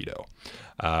heckler's veto,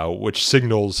 which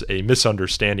signals a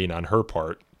misunderstanding on her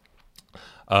part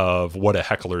of what a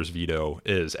heckler's veto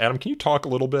is. Adam, can you talk a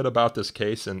little bit about this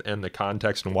case and the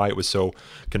context and why it was so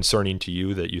concerning to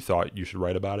you that you thought you should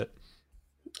write about it?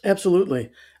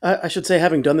 Absolutely. I should say,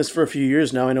 having done this for a few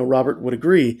years now, I know Robert would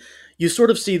agree, you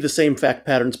sort of see the same fact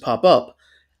patterns pop up.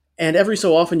 And every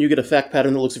so often you get a fact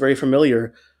pattern that looks very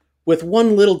familiar with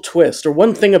one little twist or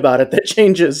one thing about it that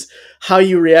changes how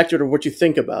you react to it or what you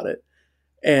think about it.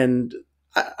 And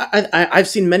I've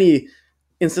seen many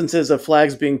instances of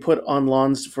flags being put on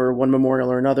lawns for one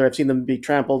memorial or another. I've seen them be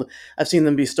trampled. I've seen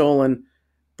them be stolen.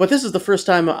 But this is the first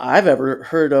time I've ever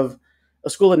heard of a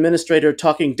school administrator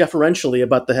talking deferentially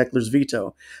about the heckler's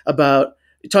veto, about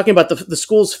talking about the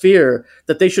school's fear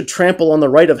that they should trample on the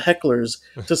right of hecklers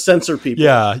to censor people.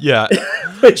 Yeah.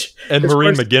 And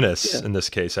Maureen McGinnis, in this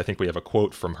case, I think we have a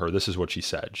quote from her. This is what she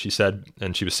said. She said,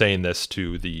 and she was saying this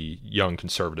to the Young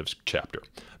Conservatives chapter,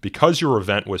 because your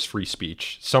event was free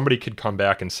speech, somebody could come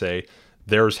back and say,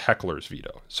 there's heckler's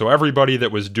veto. So everybody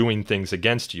that was doing things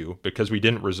against you, because we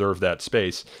didn't reserve that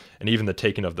space, and even the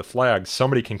taking of the flags,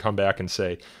 somebody can come back and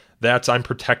say, I'm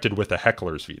protected with a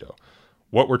heckler's veto.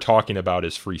 What we're talking about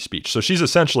is free speech. So she's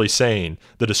essentially saying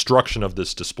the destruction of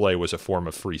this display was a form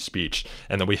of free speech,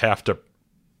 and that we have to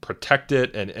protect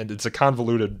it, and it's a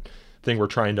convoluted thing we're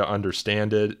trying to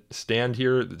stand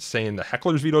here, saying the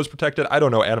heckler's veto is protected. I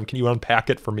don't know, Adam, can you unpack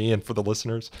it for me and for the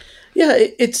listeners? Yeah,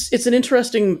 it's an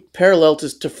interesting parallel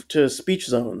to speech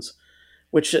zones,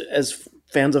 which, as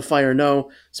fans of FIRE know,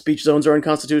 speech zones are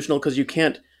unconstitutional because you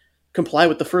can't comply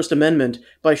with the First Amendment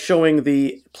by showing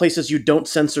the places you don't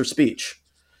censor speech.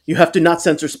 You have to not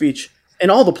censor speech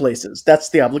in all the places. That's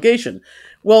the obligation.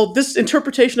 Well, this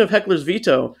interpretation of heckler's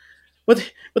veto,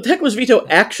 what the heckler's veto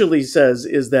actually says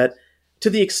is that to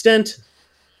the extent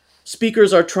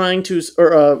speakers are trying to,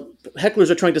 or hecklers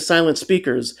are trying to silence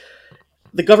speakers,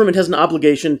 the government has an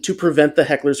obligation to prevent the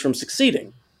hecklers from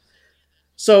succeeding.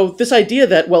 So this idea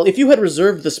that, well, if you had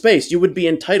reserved the space, you would be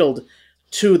entitled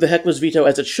to the heckler's veto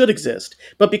as it should exist.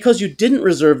 But because you didn't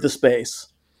reserve the space,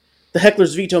 the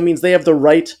heckler's veto means they have the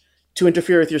right to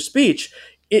interfere with your speech.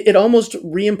 It almost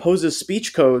reimposes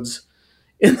speech codes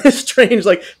in this strange,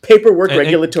 paperwork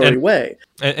regulatory way.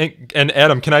 And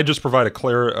Adam, can I just provide a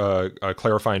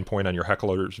clarifying point on your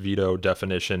heckler's veto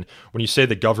definition? When you say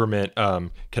the government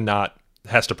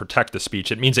has to protect the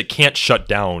speech, it means it can't shut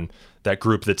down that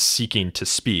group that's seeking to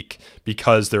speak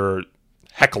because there are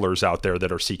hecklers out there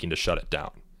that are seeking to shut it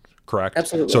down. Correct?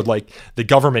 Absolutely. So the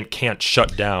government can't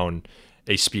shut down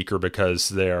a speaker because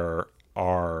they're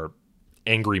are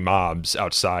angry mobs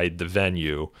outside the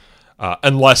venue,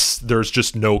 unless there's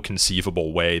just no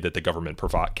conceivable way that the government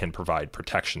can provide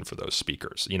protection for those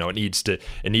speakers. You know, it needs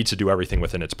to do everything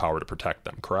within its power to protect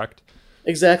them, correct?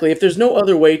 Exactly. If there's no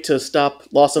other way to stop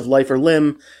loss of life or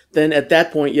limb, then at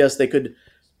that point, yes, they could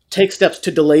take steps to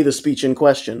delay the speech in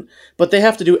question. But they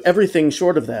have to do everything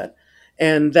short of that.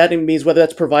 And that means whether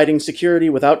that's providing security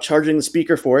without charging the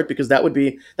speaker for it, because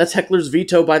that's heckler's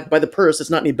veto by the purse. It's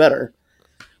not any better.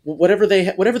 Whatever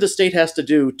the state has to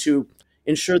do to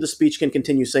ensure the speech can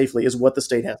continue safely is what the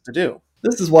state has to do.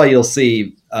 This is why you'll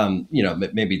see,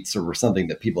 maybe sort of something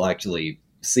that people actually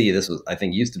see. This was, I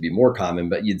think, used to be more common,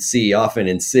 but you'd see often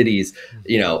in cities,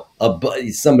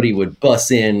 somebody would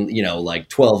bus in, like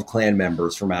 12 Klan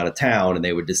members from out of town, and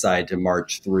they would decide to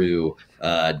march through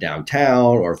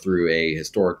downtown or through a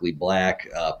historically black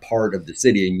part of the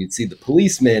city. And you'd see the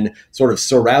policemen sort of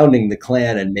surrounding the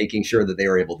Klan and making sure that they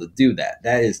were able to do that.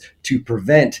 That is to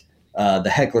prevent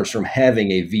the hecklers from having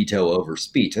a veto over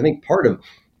speech. I think part of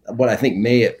what I think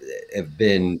may have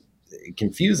been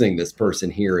confusing this person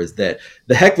here is that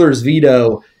the heckler's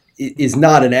veto is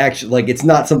not an action, like it's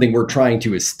not something we're trying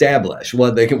to establish.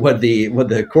 What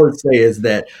the courts say is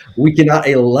that we cannot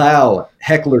allow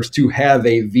hecklers to have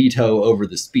a veto over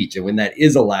the speech, and when that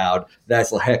is allowed,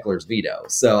 that's a heckler's veto.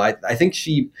 So I think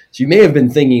she may have been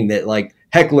thinking that like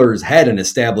hecklers had an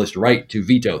established right to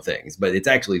veto things, but it's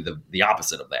actually the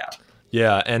opposite of that.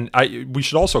 Yeah, and we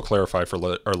should also clarify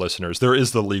for our listeners, there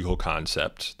is the legal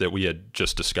concept that we had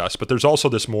just discussed, but there's also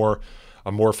this more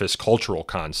amorphous cultural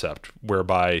concept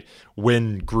whereby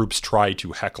when groups try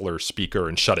to heckle or speaker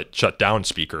and shut down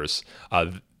speakers,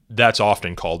 that's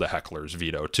often called a heckler's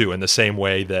veto too, in the same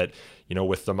way that,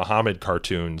 with the Muhammad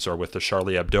cartoons or with the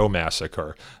Charlie Hebdo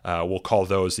massacre, we'll call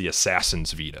those the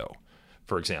assassin's veto.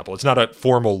 For example, it's not a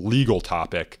formal legal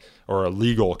topic or a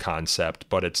legal concept,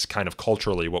 but it's kind of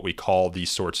culturally what we call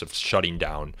these sorts of shutting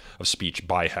down of speech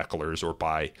by hecklers or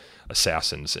by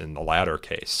assassins in the latter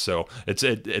case. So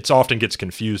it's often gets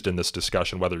confused in this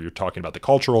discussion whether you're talking about the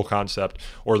cultural concept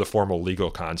or the formal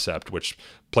legal concept, which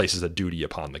places a duty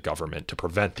upon the government to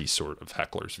prevent these sort of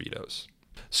hecklers' vetoes.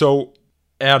 So,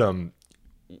 Adam,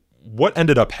 what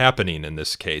ended up happening in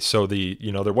this case? So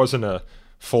there wasn't a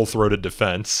full-throated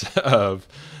defense of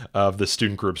the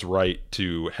student group's right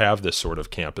to have this sort of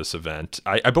campus event.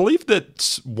 I believe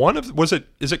that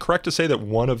is it correct to say that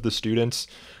one of the students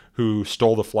who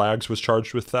stole the flags was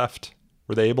charged with theft?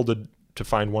 Were they able to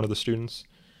find one of the students?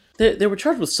 They were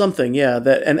charged with something, yeah.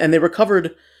 And they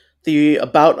recovered the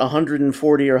about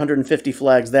 140 or 150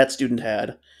 flags that student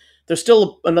had. There's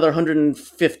still another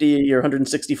 150 or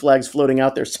 160 flags floating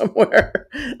out there somewhere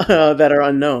that are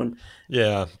unknown.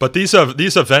 Yeah, but these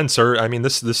events are,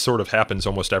 this sort of happens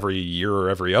almost every year or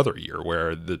every other year,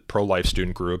 where the pro-life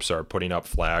student groups are putting up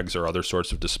flags or other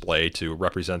sorts of display to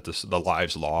represent the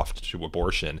lives lost to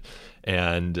abortion,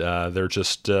 and they're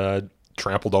just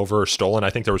trampled over or stolen. I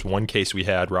think there was one case we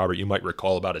had, Robert, you might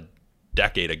recall, about a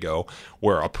decade ago,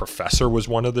 where a professor was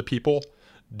one of the people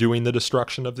doing the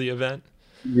destruction of the event.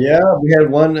 Yeah, we had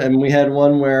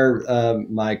one where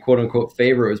my quote unquote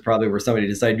favorite was probably where somebody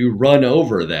decided to run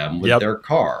over them with their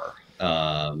car. They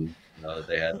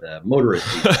had the motorist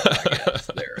people, I guess,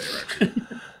 there.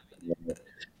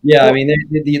 Yeah,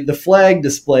 the flag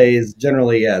displays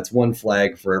generally, it's one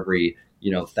flag for every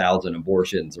 1,000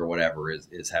 abortions or whatever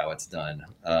is how it's done.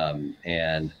 That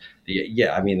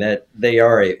they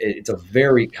are it's a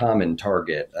very common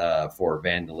target for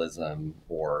vandalism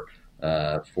or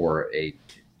for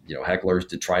hecklers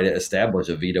to try to establish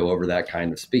a veto over that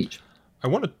kind of speech. I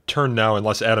want to turn now,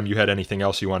 unless Adam, you had anything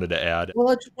else you wanted to add.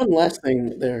 Well, just one last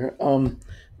thing there.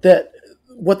 That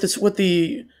what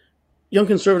the Young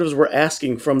Conservatives were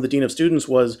asking from the Dean of Students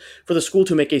was for the school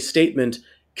to make a statement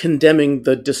condemning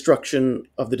the destruction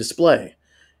of the display,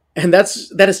 and that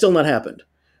has still not happened.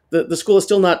 The school has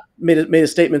still not made a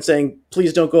statement saying,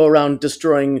 please don't go around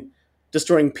destroying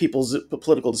people's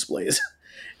political displays.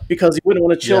 Because you wouldn't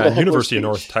want to chill the University speech. of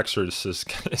North Texas is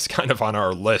kind of on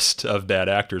our list of bad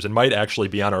actors and might actually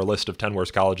be on our list of 10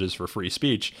 worst colleges for free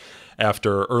speech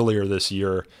after earlier this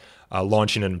year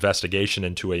launching an investigation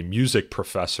into a music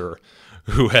professor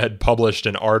who had published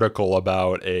an article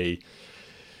about I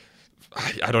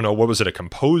don't know, what was it, a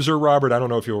composer, Robert? I don't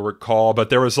know if you'll recall, but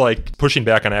there was pushing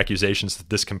back on accusations that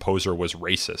this composer was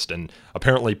racist, and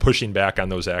apparently pushing back on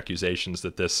those accusations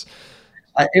that this...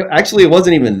 It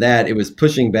wasn't even that. It was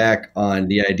pushing back on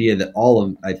the idea that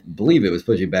I believe it was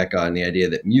pushing back on the idea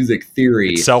that music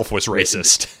theory itself was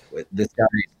racist. This guy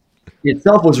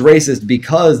itself was racist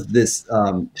because this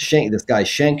guy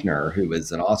Schenkner, who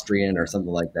was an Austrian or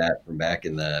something like that from back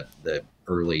in the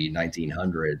early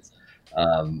 1900s,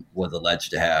 was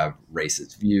alleged to have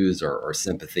racist views or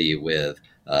sympathy with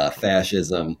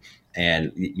fascism.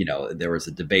 And, there was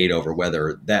a debate over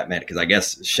whether that meant, because I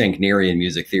guess Schenknerian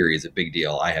music theory is a big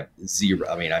deal. I have zero,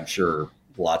 I'm sure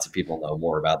lots of people know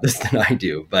more about this than I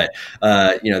do, but,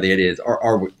 the idea is,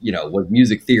 was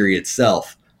music theory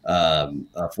itself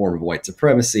a form of white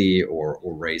supremacy or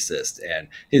racist? And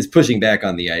his pushing back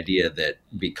on the idea that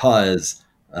because,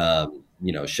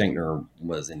 Schenkner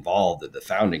was involved at the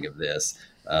founding of this,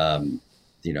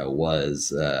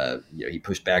 he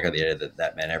pushed back on the idea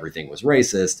that meant everything was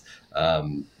racist.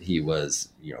 He was,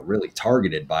 really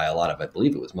targeted by a lot of, I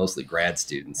believe it was mostly grad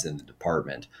students in the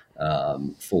department,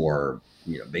 for,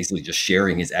 basically just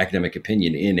sharing his academic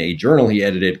opinion in a journal he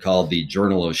edited called the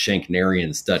Journal of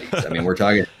Schenknerian Studies. We're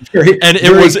talking, and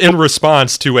it was in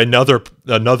response to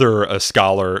another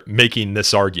scholar making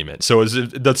this argument. So is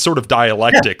the sort of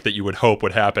dialectic that you would hope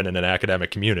would happen in an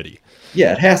academic community.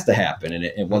 Yeah, it has to happen, and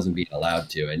it wasn't being allowed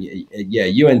to. And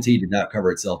UNT did not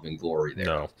cover itself in glory there.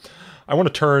 No. I want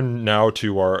to turn now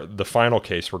to the final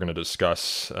case we're going to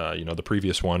discuss. The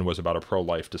previous one was about a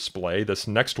pro-life display. This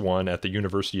next one at the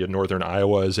University of Northern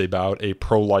Iowa is about a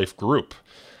pro-life group.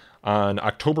 On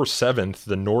October 7th,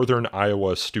 the Northern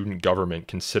Iowa student government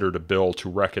considered a bill to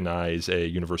recognize a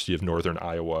University of Northern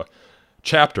Iowa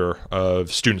chapter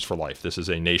of Students for Life. This is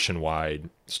a nationwide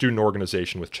student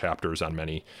organization with chapters on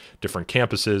many different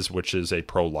campuses, which is a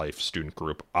pro-life student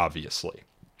group, obviously.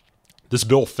 This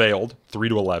bill failed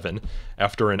 3-11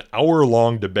 after an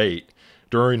hour-long debate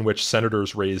during which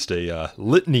senators raised a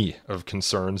litany of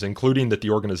concerns, including that the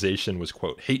organization was,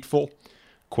 quote, hateful,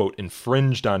 quote,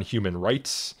 infringed on human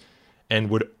rights,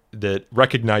 and that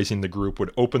recognizing the group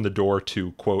would open the door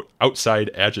to, quote,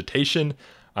 outside agitation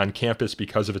on campus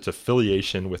because of its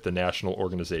affiliation with the National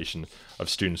Organization of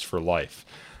Students for Life.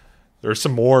 There's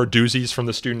some more doozies from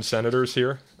the student senators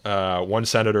here. One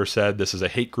senator said, "This is a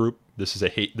hate group. This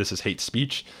is hate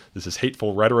speech. This is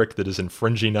hateful rhetoric that is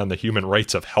infringing on the human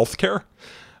rights of healthcare."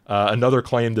 Another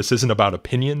claimed this isn't about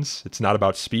opinions. It's not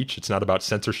about speech. It's not about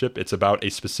censorship. It's about a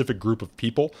specific group of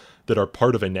people that are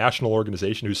part of a national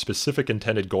organization whose specific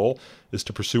intended goal is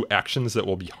to pursue actions that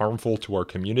will be harmful to our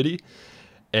community.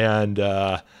 And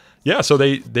so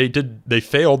they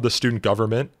failed the student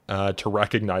government to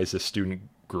recognize this student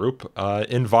group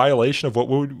in violation of what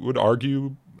we would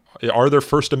argue are their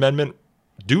First Amendment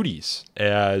duties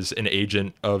as an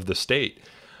agent of the state.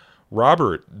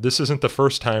 Robert, this isn't the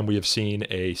first time we have seen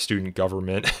a student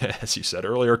government, as you said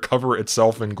earlier, cover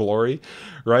itself in glory,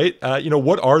 right?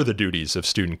 What are the duties of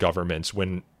student governments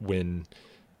when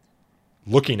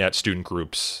looking at student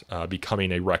groups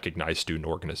becoming a recognized student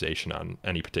organization on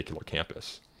any particular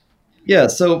campus? Yeah,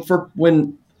 so for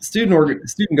when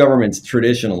student governments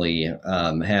traditionally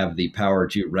have the power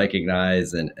to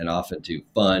recognize and often to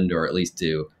fund, or at least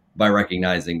to, by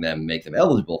recognizing them, make them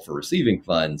eligible for receiving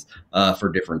funds for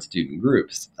different student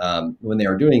groups. When they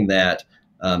are doing that,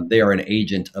 they are an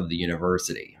agent of the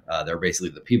university. They're basically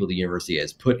the people the university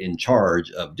has put in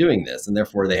charge of doing this, and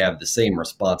therefore they have the same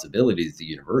responsibilities the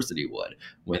university would.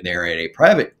 When they're at a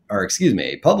public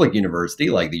university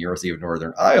like the University of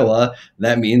Northern Iowa,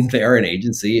 that means they are an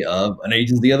agency of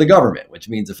the government, which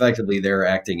means effectively they're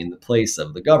acting in the place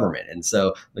of the government. And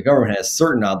so the government has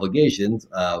certain obligations,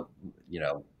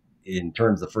 in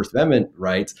terms of First Amendment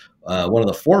rights, one of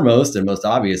the foremost and most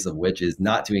obvious of which is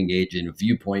not to engage in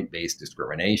viewpoint-based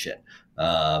discrimination,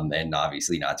 and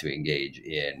obviously not to engage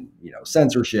in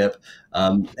censorship.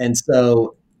 And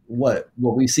so what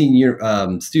we've seen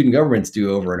student governments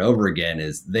do over and over again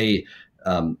is they,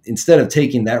 instead of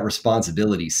taking that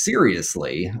responsibility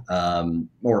seriously,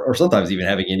 or sometimes even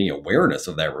having any awareness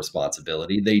of that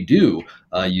responsibility, they do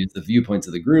use the viewpoints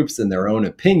of the groups and their own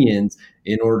opinions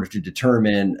in order to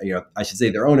determine,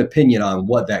 their own opinion on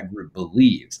what that group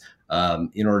believes,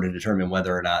 in order to determine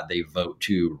whether or not they vote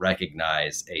to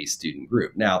recognize a student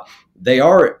group. Now, they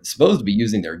are supposed to be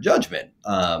using their judgment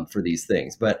for these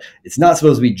things, but it's not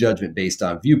supposed to be judgment based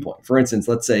on viewpoint. For instance,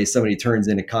 let's say somebody turns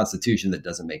in a constitution that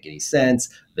doesn't make any sense,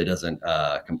 that doesn't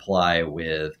comply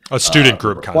with a student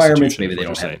group requirements. Maybe they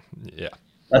don't have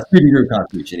a student group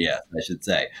constitution. Yes, I should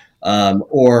say.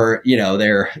 Or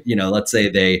let's say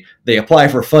they apply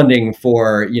for funding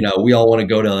for, we all want to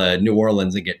go to New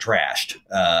Orleans and get trashed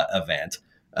event.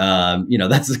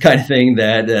 That's the kind of thing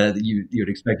that you would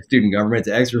expect a student government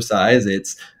to exercise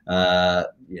its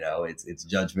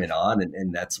judgment on,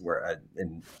 and that's where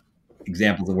and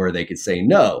examples of where they could say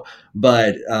no.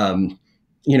 But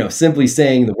simply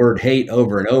saying the word hate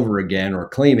over and over again, or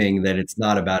claiming that it's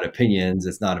not about opinions,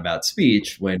 it's not about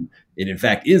speech, when it in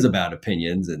fact is about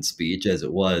opinions and speech, as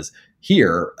it was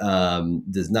here,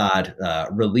 does not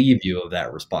relieve you of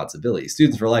that responsibility.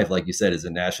 Students for Life, like you said, is a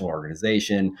national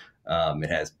organization. It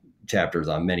has chapters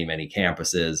on many, many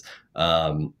campuses.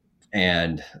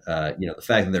 And the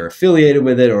fact that they're affiliated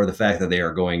with it, or the fact that they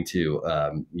are going to,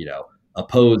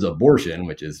 oppose abortion,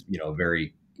 which is,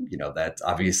 very, that's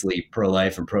obviously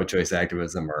pro-life and pro-choice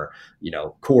activism are,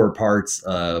 core parts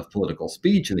of political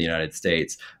speech in the United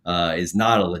States, is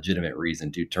not a legitimate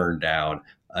reason to turn down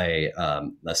a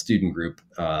student group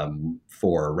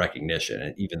for recognition.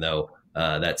 And even though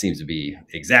that seems to be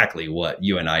exactly what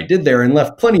you and I did there, and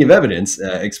left plenty of evidence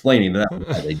explaining that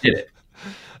why they did it.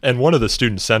 And one of the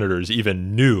student senators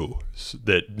even knew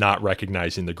that not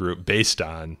recognizing the group based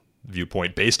on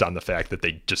the fact that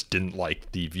they just didn't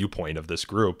like the viewpoint of this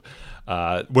group,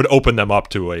 would open them up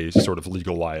to a sort of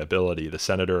legal liability. The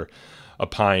senator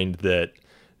opined that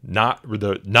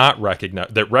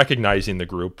recognizing the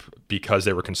group because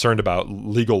they were concerned about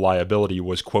legal liability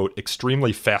was, quote,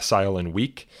 extremely facile and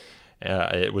weak.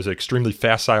 It was an extremely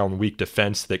facile and weak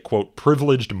defense that, quote,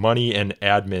 privileged money and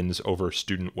admins over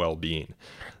student well-being.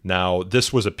 Now,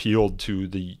 this was appealed to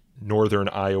the Northern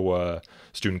Iowa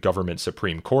Student Government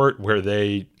Supreme Court, where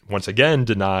they once again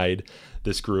denied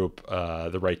this group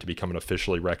the right to become an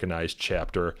officially recognized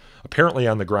chapter, apparently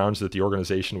on the grounds that the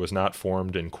organization was not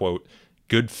formed in, quote,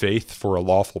 good faith for a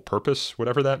lawful purpose,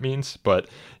 whatever that means. But,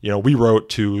 we wrote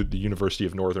to the University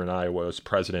of Northern Iowa's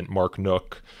president, Mark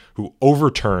Nook, who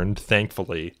overturned,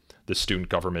 thankfully, the student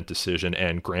government decision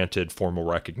and granted formal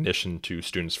recognition to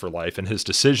Students for Life. In his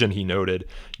decision, he noted,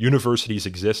 universities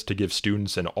exist to give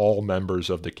students and all members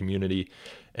of the community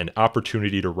an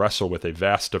opportunity to wrestle with a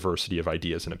vast diversity of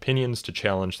ideas and opinions, to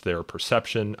challenge their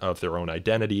perception of their own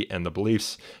identity and the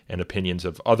beliefs and opinions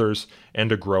of others, and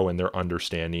to grow in their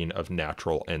understanding of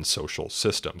natural and social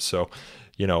systems. So,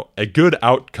 a good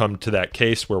outcome to that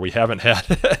case, where we haven't had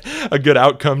a good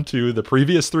outcome to the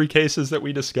previous three cases that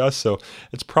we discussed. So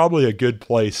it's probably a good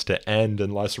place to end,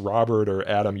 unless Robert or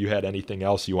Adam, you had anything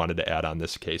else you wanted to add on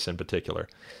this case in particular.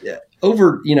 Yeah.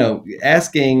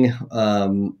 Asking,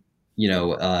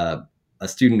 a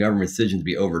student government decision to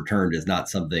be overturned is not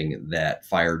something that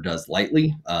FIRE does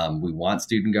lightly. We want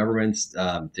student governments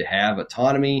to have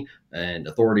autonomy and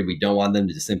authority. We don't want them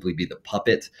to just simply be the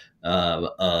puppet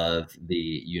of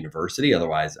the university.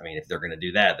 Otherwise, if they're going to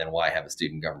do that, then why have a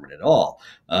student government at all?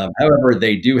 However,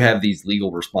 they do have these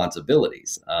legal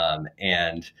responsibilities.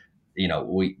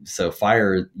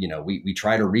 FIRE, we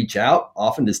try to reach out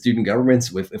often to student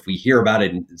governments. If we hear about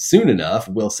it soon enough,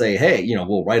 we'll say, hey,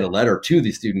 we'll write a letter to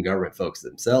the student government folks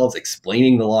themselves,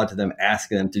 explaining the law to them,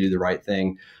 asking them to do the right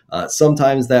thing.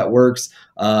 Sometimes that works.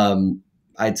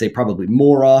 I'd say probably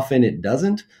more often it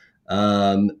doesn't.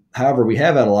 However, we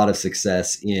have had a lot of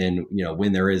success in,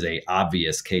 when there is a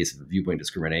obvious case of viewpoint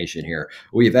discrimination here.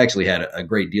 We've actually had a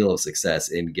great deal of success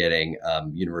in getting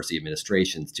university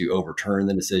administrations to overturn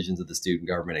the decisions of the student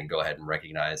government and go ahead and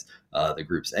recognize the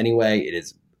groups anyway. It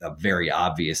is a very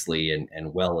obviously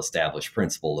and well-established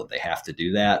principle that they have to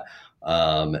do that.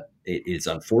 It is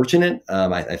unfortunate.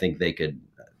 I think they could,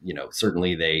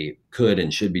 certainly they could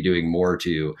and should be doing more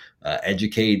to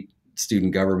educate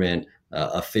student government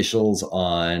officials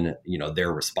on,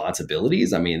 their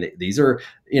responsibilities. These are,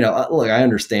 look, I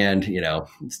understand,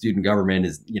 student government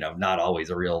is, not always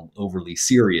a real overly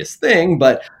serious thing,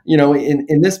 but,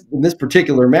 in this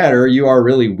particular matter, you are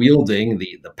really wielding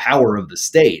the power of the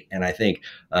state. And I think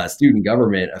student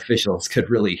government officials could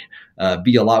really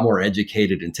be a lot more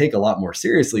educated and take a lot more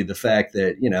seriously the fact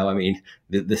that,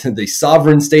 the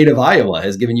sovereign state of Iowa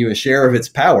has given you a share of its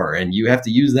power, and you have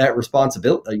to use that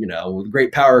responsibility. With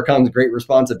great power comes great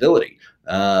responsibility,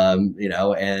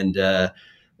 and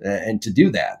to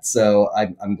do that. So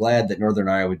I'm glad that Northern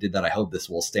Iowa did that. I hope this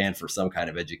will stand for some kind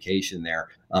of education there.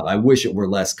 I wish it were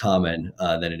less common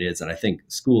than it is. And I think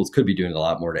schools could be doing a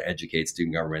lot more to educate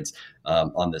student governments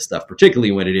on this stuff,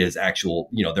 particularly when it is actual,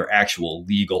 their actual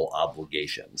legal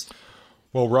obligations.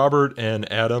 Well, Robert and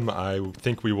Adam, I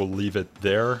think we will leave it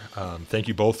there. Thank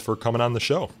you both for coming on the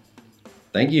show.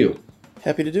 Thank you.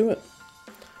 Happy to do it.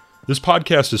 This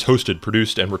podcast is hosted,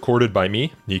 produced, and recorded by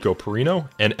me, Nico Perino,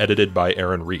 and edited by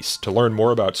Aaron Reese. To learn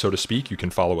more about So to Speak, you can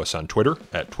follow us on Twitter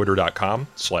at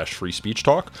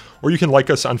twitter.com/freespeechtalk, or you can like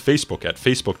us on Facebook at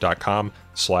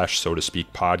facebook.com/So to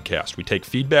Speak podcast. We take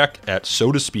feedback at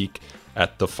so to speak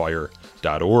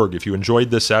 @thefire.org. If you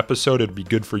enjoyed this episode, it'd be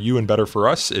good for you and better for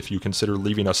us if you consider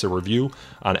leaving us a review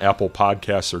on Apple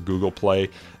Podcasts or Google Play.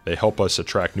 They help us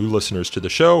attract new listeners to the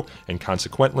show and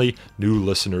consequently new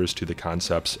listeners to the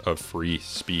concepts of free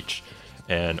speech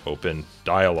and open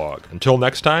dialogue. Until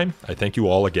next time, I thank you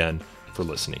all again for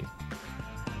listening.